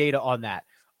have any data on that.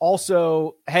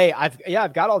 Also, hey,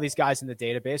 I've got all these guys in the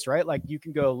database, right? Like, you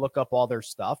can go look up all their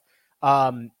stuff.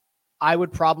 I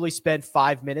would probably spend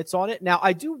 5 minutes on it. Now,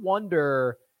 I do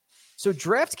wonder, so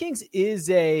DraftKings is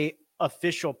a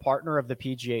official partner of the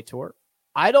PGA Tour.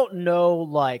 I don't know,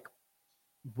 like,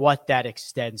 what that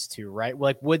extends to, right?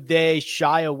 Like, would they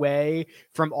shy away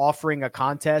from offering a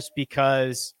contest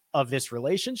because of this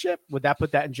relationship? Would that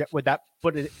put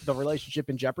the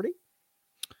relationship in jeopardy?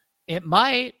 It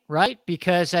might, right?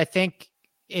 Because I think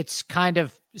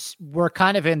we're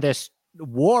kind of in this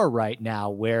war right now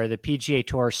where the PGA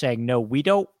Tour is saying, no, we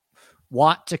don't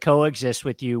want to coexist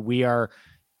with you. We are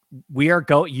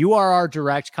you are our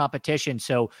direct competition.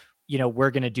 So,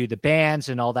 we're going to do the bands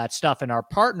and all that stuff, and our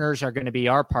partners are going to be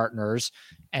our partners.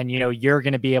 And, you're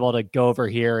going to be able to go over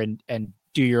here and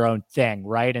do your own thing.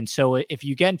 Right. And so if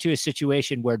you get into a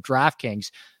situation where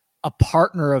DraftKings, a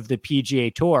partner of the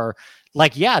PGA Tour,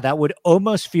 that would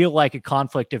almost feel like a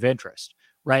conflict of interest,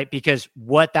 right? Because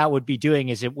what that would be doing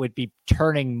is it would be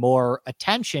turning more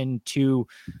attention to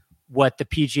what the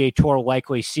PGA Tour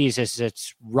likely sees as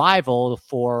its rival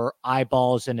for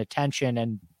eyeballs and attention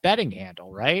and betting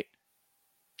handle, right?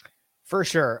 For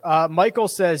sure. Michael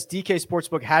says DK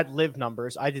Sportsbook had live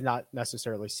numbers. I did not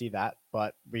necessarily see that,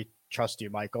 but we trust you,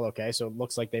 Michael. Okay, so it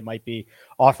looks like they might be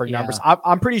offering numbers.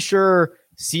 I'm pretty sure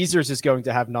Caesars is going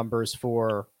to have numbers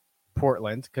for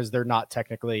Portland because they're not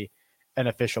technically an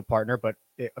official partner, but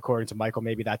according to Michael,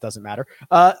 maybe that doesn't matter.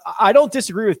 I don't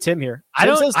disagree with Tim here. I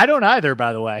don't either,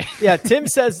 by the way. Yeah, Tim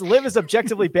says live is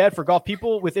objectively bad for golf.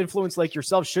 People with influence like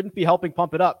yourself shouldn't be helping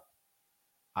pump it up.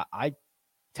 I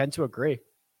tend to agree.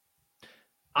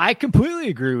 I completely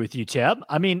agree with you, Tim.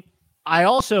 I mean, I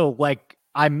also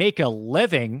I make a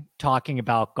living talking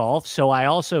about golf. So I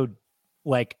also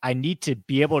I need to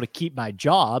be able to keep my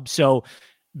job. So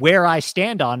where I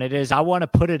stand on it is I want to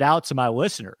put it out to my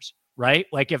listeners, right?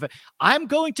 If I'm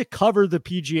going to cover the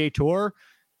PGA Tour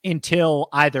until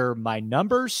either my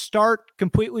numbers start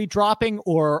completely dropping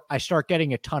or I start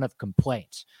getting a ton of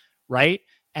complaints, right?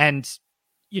 And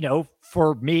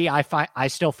for me, I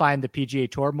still find the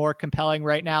PGA Tour more compelling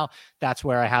right now. That's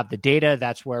where I have the data.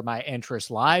 That's where my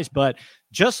interest lies. But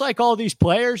just like all these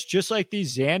players, just like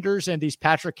these Xanders and these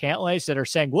Patrick Cantlays that are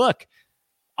saying, look,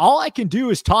 all I can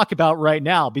do is talk about right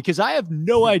now because I have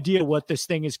no idea what this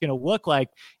thing is going to look like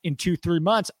in 2-3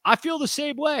 months. I feel the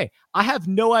same way. I have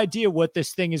no idea what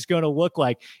this thing is going to look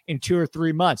like in 2 or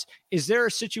 3 months. Is there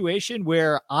a situation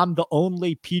where I'm the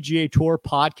only PGA Tour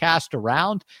podcast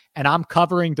around and I'm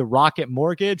covering the Rocket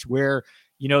Mortgage where,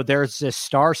 there's this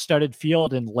star-studded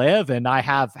field in LIV and I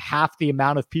have half the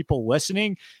amount of people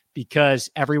listening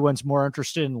because everyone's more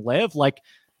interested in LIV?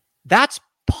 That's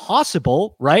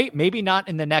possible, right? Maybe not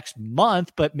in the next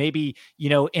month, but maybe,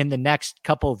 in the next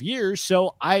couple of years.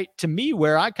 So to me,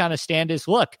 where I kind of stand is,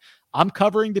 look, I'm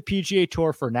covering the PGA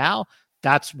Tour for now.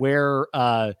 That's where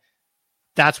I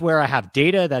have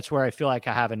data. That's where I feel like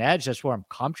I have an edge. That's where I'm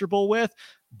comfortable with.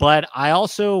 But I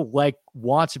also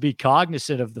want to be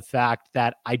cognizant of the fact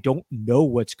that I don't know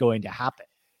what's going to happen.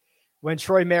 When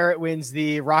Troy Merritt wins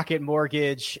the Rocket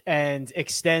Mortgage and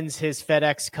extends his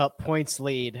FedEx Cup points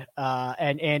lead,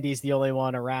 and Andy's the only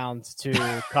one around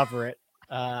to cover it,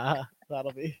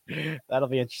 that'll be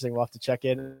interesting. We'll have to check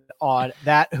in on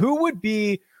that.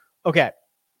 Who's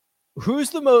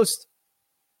the most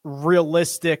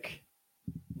realistic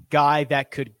guy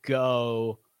that could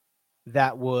go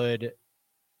that would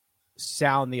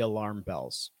sound the alarm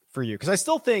bells for you? Because I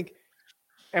still think,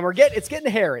 and it's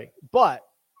getting hairy, but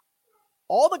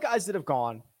all the guys that have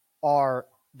gone are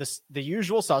the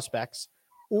usual suspects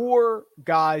or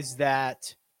guys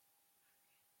that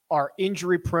are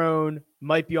injury prone,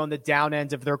 might be on the down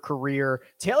end of their career.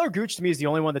 Taylor Gooch to me is the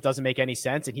only one that doesn't make any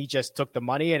sense. And he just took the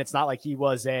money and it's not like he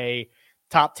was a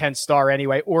top 10 star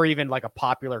anyway, or even a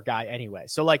popular guy anyway.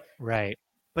 So right.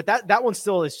 But that one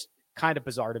still is kind of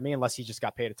bizarre to me unless he just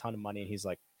got paid a ton of money and he's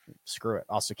like, screw it,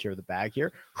 I'll secure the bag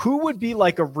here. Who would be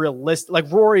a realistic,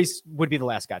 Rory's would be the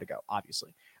last guy to go,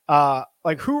 obviously.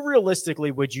 Who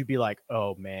realistically would you be like,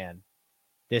 oh man,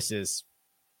 this is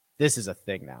a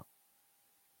thing now?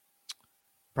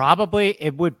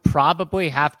 It would probably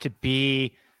have to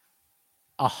be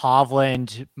a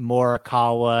Hovland,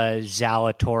 Morikawa,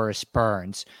 Zalatoris,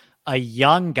 Burns, a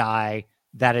young guy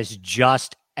that is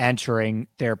just entering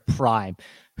their prime.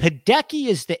 Hideki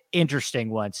is the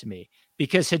interesting one to me,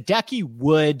 because Hideki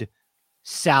would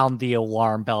sound the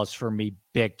alarm bells for me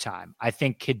big time. I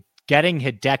think getting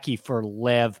Hideki for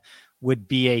LIV would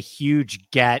be a huge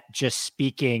get, just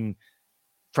speaking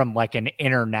from an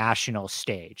international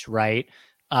stage, right?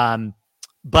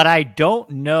 But I don't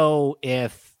know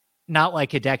if, not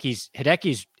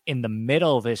Hideki's in the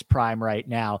middle of his prime right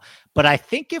now, but I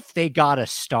think if they got a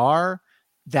star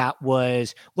that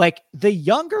was the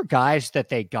younger guys that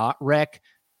they got, Rick,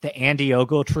 the Andy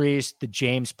Ogletrees, the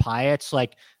James Pyotts,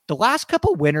 the last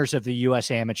couple winners of the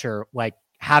U.S. Amateur,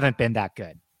 haven't been that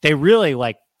good. They really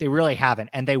haven't.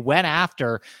 And they went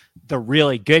after the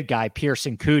really good guy,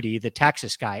 Pearson Coody, the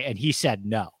Texas guy, and he said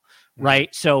no.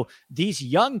 Right. So these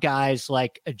young guys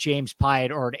like a James Pyott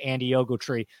or an Andy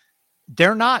Ogletree,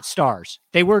 they're not stars.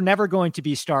 They were never going to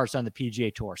be stars on the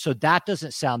PGA Tour. So that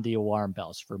doesn't sound the alarm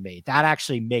bells for me. That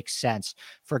actually makes sense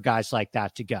for guys like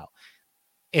that to go.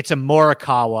 It's a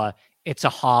Morikawa, it's a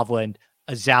Hovland,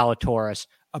 a Zalatoris,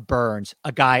 a Burns,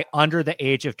 a guy under the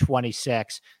age of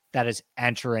 26 that is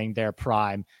entering their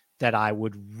prime that I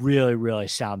would really, really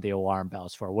sound the alarm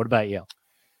bells for. What about you?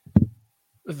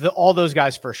 All those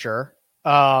guys for sure.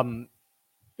 Hideki's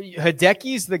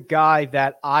the guy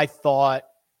that I thought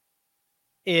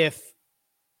if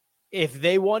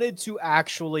they wanted to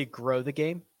actually grow the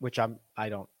game, which I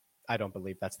don't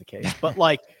believe that's the case, but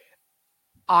like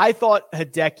I thought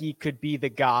Hideki could be the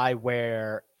guy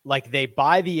where like they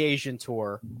buy the Asian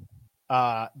tour,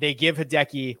 they give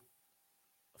Hideki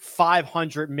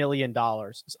 $500 million.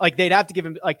 Like they'd have to give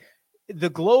him like the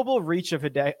global reach of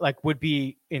Hideki like would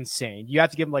be insane. You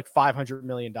have to give him like $500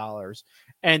 million.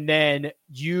 And then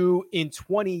you in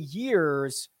 20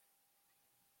 years,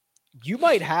 you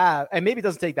might have, and maybe it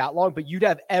doesn't take that long, but you'd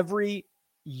have every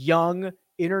young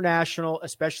international,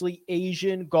 especially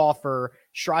Asian golfer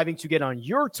striving to get on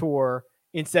your tour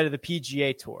instead of the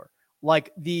PGA Tour.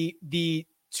 Like the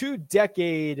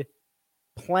 2-decade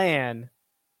plan,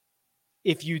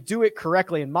 if you do it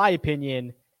correctly, in my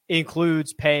opinion,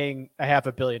 includes paying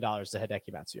 $500 million to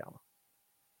Hideki Matsuyama.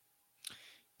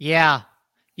 Yeah.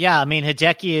 I mean,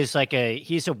 Hideki is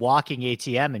he's a walking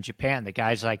ATM in Japan. The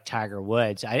guy's like Tiger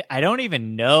Woods. I don't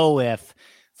even know if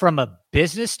from a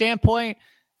business standpoint,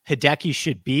 Hideki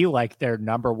should be like their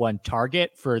number one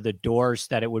target for the doors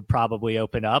that it would probably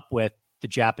open up with the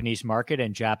Japanese market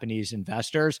and Japanese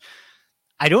investors.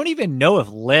 I don't even know if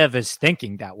Liv is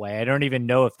thinking that way. I don't even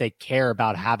know if they care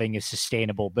about having a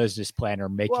sustainable business plan or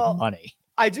making money.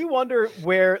 I do wonder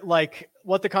where, like,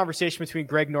 what the conversation between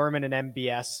Greg Norman and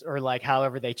MBS or like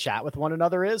however they chat with one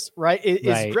another is, right?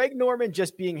 Is Greg Norman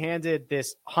just being handed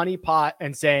this honeypot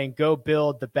and saying, go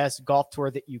build the best golf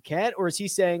tour that you can? Or is he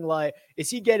saying like, is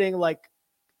he getting like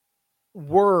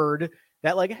word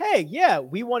that like, hey, yeah,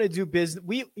 we want to do business.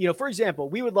 For example,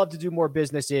 we would love to do more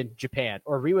business in Japan,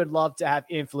 or we would love to have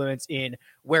influence in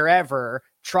wherever,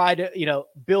 try to,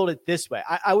 build it this way.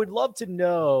 I would love to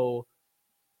know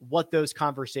what those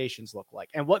conversations look like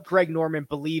and what Greg Norman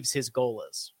believes his goal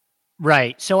is.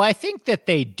 Right. So I think that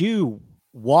they do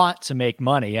want to make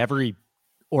money. Every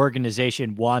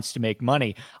organization wants to make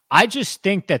money. I just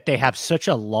think that they have such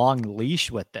a long leash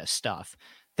with this stuff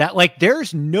that like,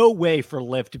 there's no way for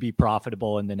Liv to be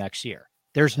profitable in the next year.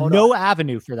 There's no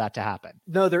avenue for that to happen.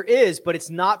 No, there is, but it's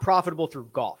not profitable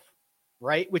through golf,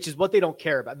 right? Which is what they don't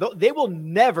care about. They will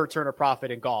never turn a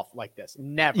profit in golf like this.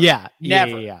 Never. Yeah.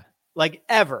 Never. Yeah. Like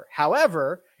ever.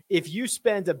 However, if you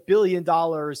spend $1 billion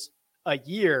a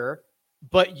year,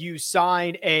 but you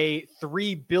sign a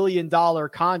 $3 billion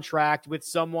contract with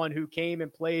someone who came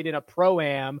and played in a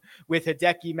pro-am with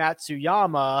Hideki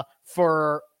Matsuyama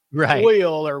for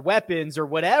oil or weapons or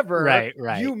whatever, right.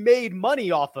 You made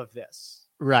money off of this.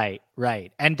 Right.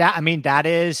 And that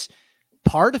is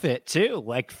part of it too.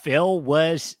 Like Phil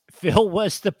was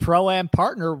the pro-am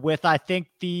partner with, I think,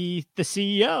 the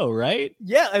CEO, right?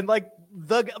 Yeah, and like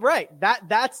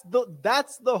that's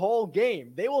the whole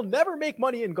game. They will never make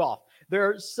money in golf.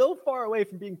 They're so far away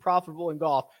from being profitable in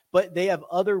golf, but they have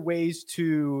other ways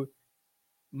to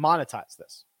monetize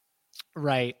this.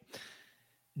 Right.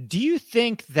 Do you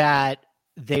think that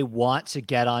they want to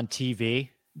get on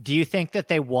TV? Do you think that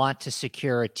they want to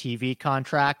secure a TV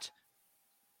contract?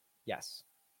 Yes.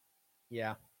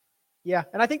 Yeah.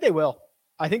 And I think they will.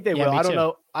 I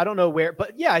will. I don't know where,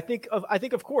 but yeah, I think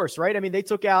of course, right? I mean, they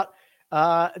took out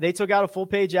a full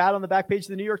page ad on the back page of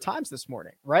the New York Times this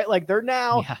morning, right? Like they're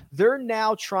now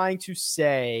trying to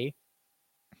say,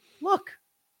 look,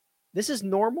 this is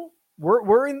normal.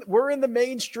 We're in the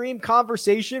mainstream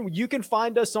conversation. You can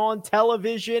find us on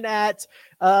television at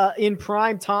in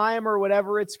prime time or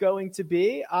whatever it's going to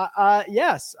be.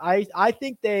 Yes, I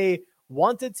think they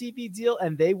want a TV deal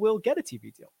and they will get a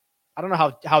TV deal. I don't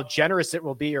know how generous it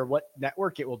will be or what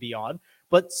network it will be on,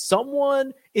 but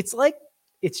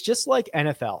it's just like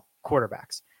NFL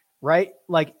quarterbacks, right?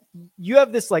 Like you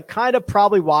have this like kind of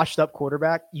probably washed up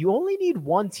quarterback. You only need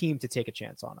one team to take a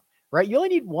chance on him, right? You only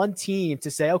need one team to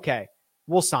say, okay,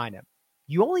 we'll sign him.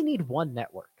 You only need one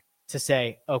network to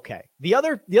say, okay, the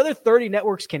other 30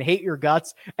 networks can hate your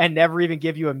guts and never even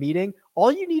give you a meeting.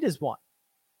 All you need is one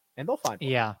and they'll find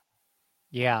one.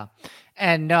 Yeah.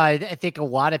 And I think a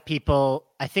lot of people,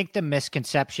 I think the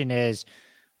misconception is,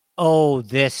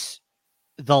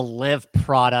 the Liv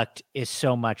product is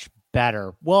so much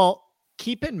better. Well,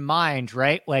 keep in mind,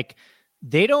 right? Like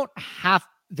the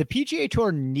PGA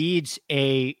Tour needs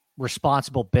a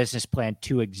responsible business plan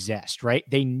to exist, right?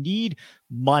 They need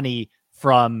money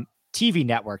from TV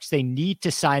networks. They need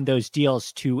to sign those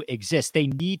deals to exist. They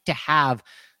need to have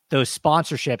those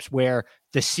sponsorships where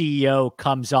the CEO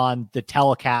comes on the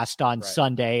telecast on Right.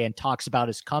 Sunday and talks about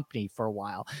his company for a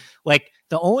while. Like,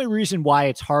 the only reason why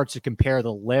it's hard to compare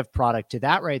the Live product to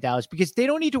that right now is because they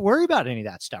don't need to worry about any of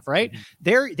that stuff, right?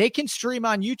 Mm-hmm. They can stream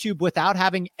on YouTube without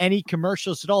having any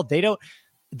commercials at all. They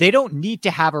don't need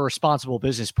to have a responsible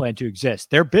business plan to exist.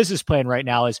 Their business plan right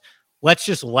now is, let's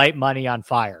just light money on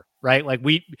fire, right? Like,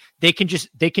 they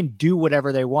can do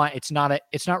whatever they want. It's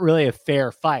not really a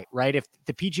fair fight, right? If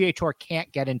the PGA Tour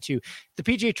the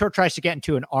PGA Tour tries to get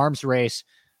into an arms race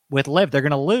with Live, they're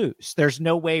going to lose. There's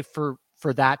no way for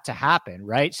that to happen,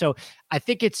 right? So I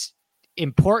think it's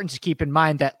important to keep in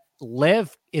mind that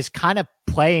Live is kind of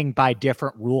playing by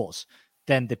different rules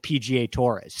than the PGA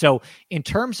Tour is. So in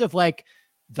terms of like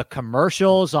the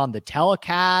commercials on the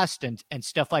telecast and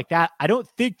stuff like that, I don't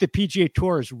think the PGA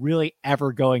Tour is really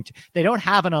ever going to. They don't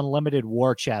have an unlimited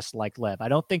war chest like Live. I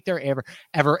don't think they're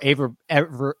ever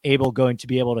able going to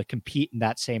be able to compete in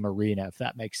that same arena, if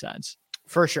that makes sense.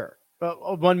 For sure,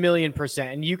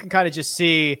 1,000,000%. And you can kind of just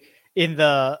see in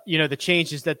the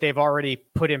changes that they've already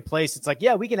put in place. It's like,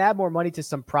 yeah, we can add more money to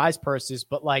some prize purses,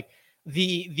 but like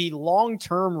the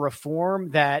long-term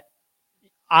reform that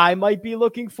I might be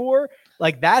looking for,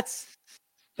 like that's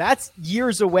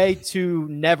years away to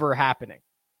never happening.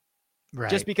 Right.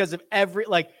 Just because of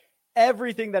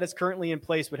everything that is currently in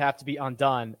place would have to be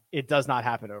undone. It does not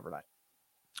happen overnight.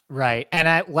 Right.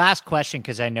 And last question,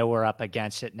 because I know we're up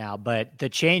against it now, but the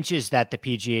changes that the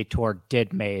PGA Tour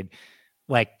did made,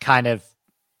 like kind of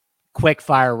quick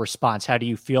fire response, how do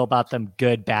you feel about them?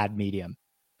 Good, bad, medium?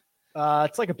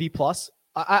 It's like a B+.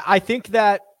 I think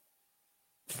that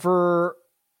for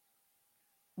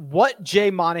what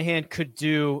Jay Monahan could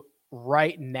do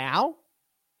right now,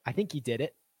 I think he did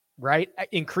it, right?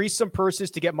 Increase some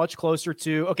purses to get much closer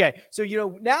to, okay, so,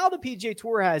 now the PGA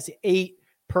Tour has 8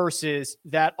 purses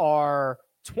that are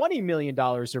 $20 million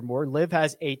or more. Live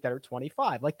has 8 that are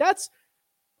 25. Like, that's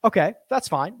okay. That's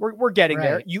fine. We're getting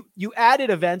there. You added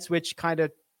events, which kind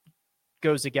of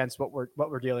goes against what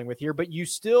we're dealing with here, but you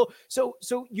still, so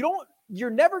you're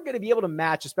never going to be able to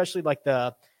match, especially like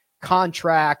the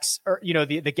contracts or,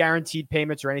 the guaranteed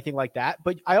payments or anything like that.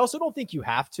 But I also don't think you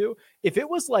have to. If it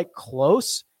was like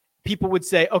close, people would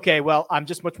say, okay, well, I'm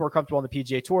just much more comfortable on the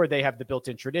PGA Tour. They have the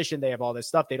built-in tradition. They have all this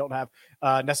stuff. They don't have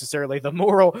necessarily the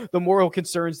moral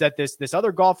concerns that this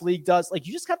other golf league does. Like,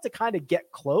 you just have to kind of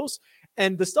get close.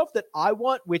 And the stuff that I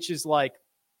want, which is like,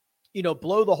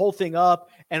 blow the whole thing up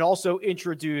and also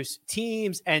introduce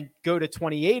teams and go to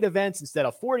 28 events instead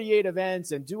of 48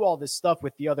 events and do all this stuff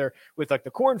with like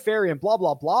the Corn Ferry and blah,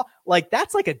 blah, blah. Like,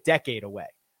 that's like a decade away.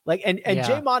 Like, and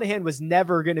Jay Monahan was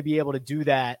never going to be able to do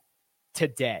that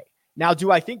today. Now,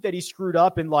 do I think that he screwed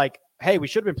up and like, hey, we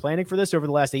should have been planning for this over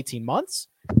the last 18 months?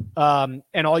 And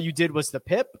all you did was the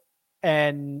PIP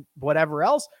and whatever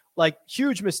else, like,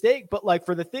 huge mistake. But like,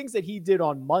 for the things that he did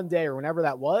on Monday or whenever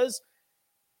that was,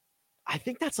 I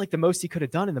think that's like the most he could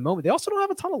have done in the moment. They also don't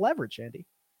have a ton of leverage, Andy.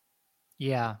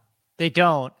 Yeah, they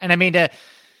don't. And I mean,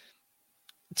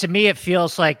 to me, it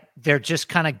feels like they're just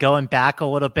kind of going back a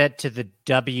little bit to the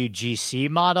WGC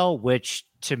model, which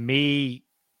to me,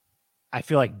 I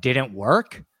feel like didn't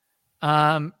work.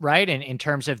 Right. And in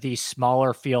terms of these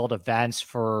smaller field events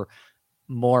for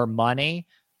more money.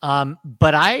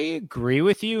 But I agree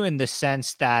with you in the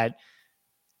sense that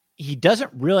he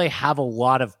doesn't really have a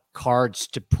lot of cards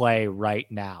to play right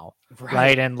now.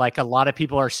 Right. And like a lot of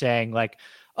people are saying like,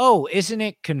 oh, isn't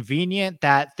it convenient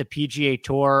that the PGA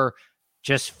Tour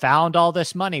just found all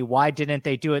this money? Why didn't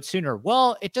they do it sooner?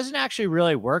 Well, it doesn't actually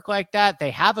really work like that.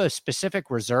 They have a specific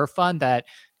reserve fund that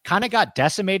kind of got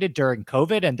decimated during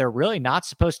COVID, and they're really not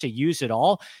supposed to use it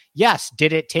all. Yes,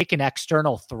 did it take an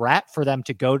external threat for them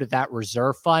to go to that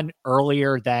reserve fund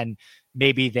earlier than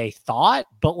maybe they thought?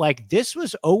 But like, this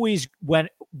was always what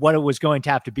it was going to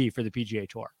have to be for the PGA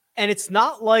Tour. And it's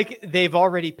not like they've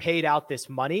already paid out this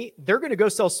money. They're going to go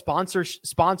sell sponsors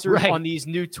right. on these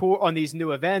new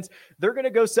events. They're going to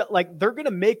go sell, like, they're going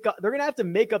to have to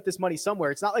make up this money somewhere.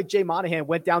 It's not like Jay Monahan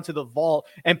went down to the vault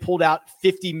and pulled out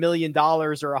 $50 million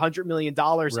or $100 million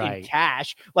right. in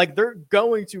cash. Like, they're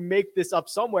going to make this up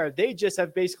somewhere. They just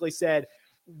have basically said,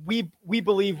 we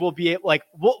believe we'll be like,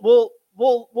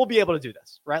 we'll be able to do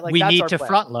this, right? Like, we need to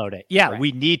front load it. Yeah, right.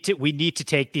 we need to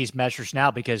take these measures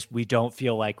now because we don't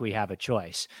feel like we have a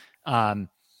choice.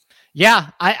 Yeah,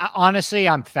 I honestly,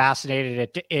 I'm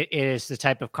fascinated. It is the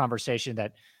type of conversation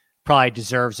that probably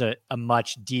deserves a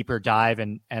much deeper dive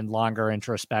and longer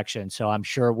introspection. So I'm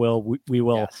sure we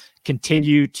will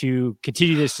continue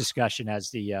this discussion as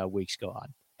the weeks go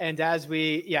on. And as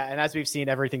we've seen,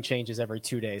 everything changes every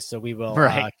 2 days. So we will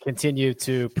right. continue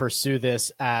to pursue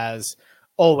this as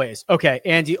Always. Okay,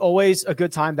 Andy, always a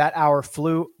good time. That hour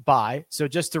flew by. So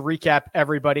just to recap,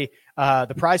 everybody,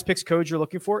 the Prize Picks code you're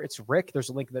looking for, it's Rick. There's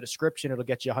a link in the description. It'll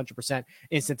get you 100%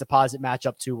 instant deposit match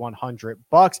up to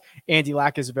 $100. Andy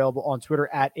Lack is available on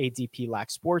Twitter at ADP Lack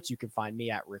Sports. You can find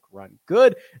me at Rick Run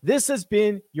Good. This has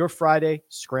been your Friday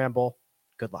Scramble.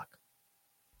 Good luck.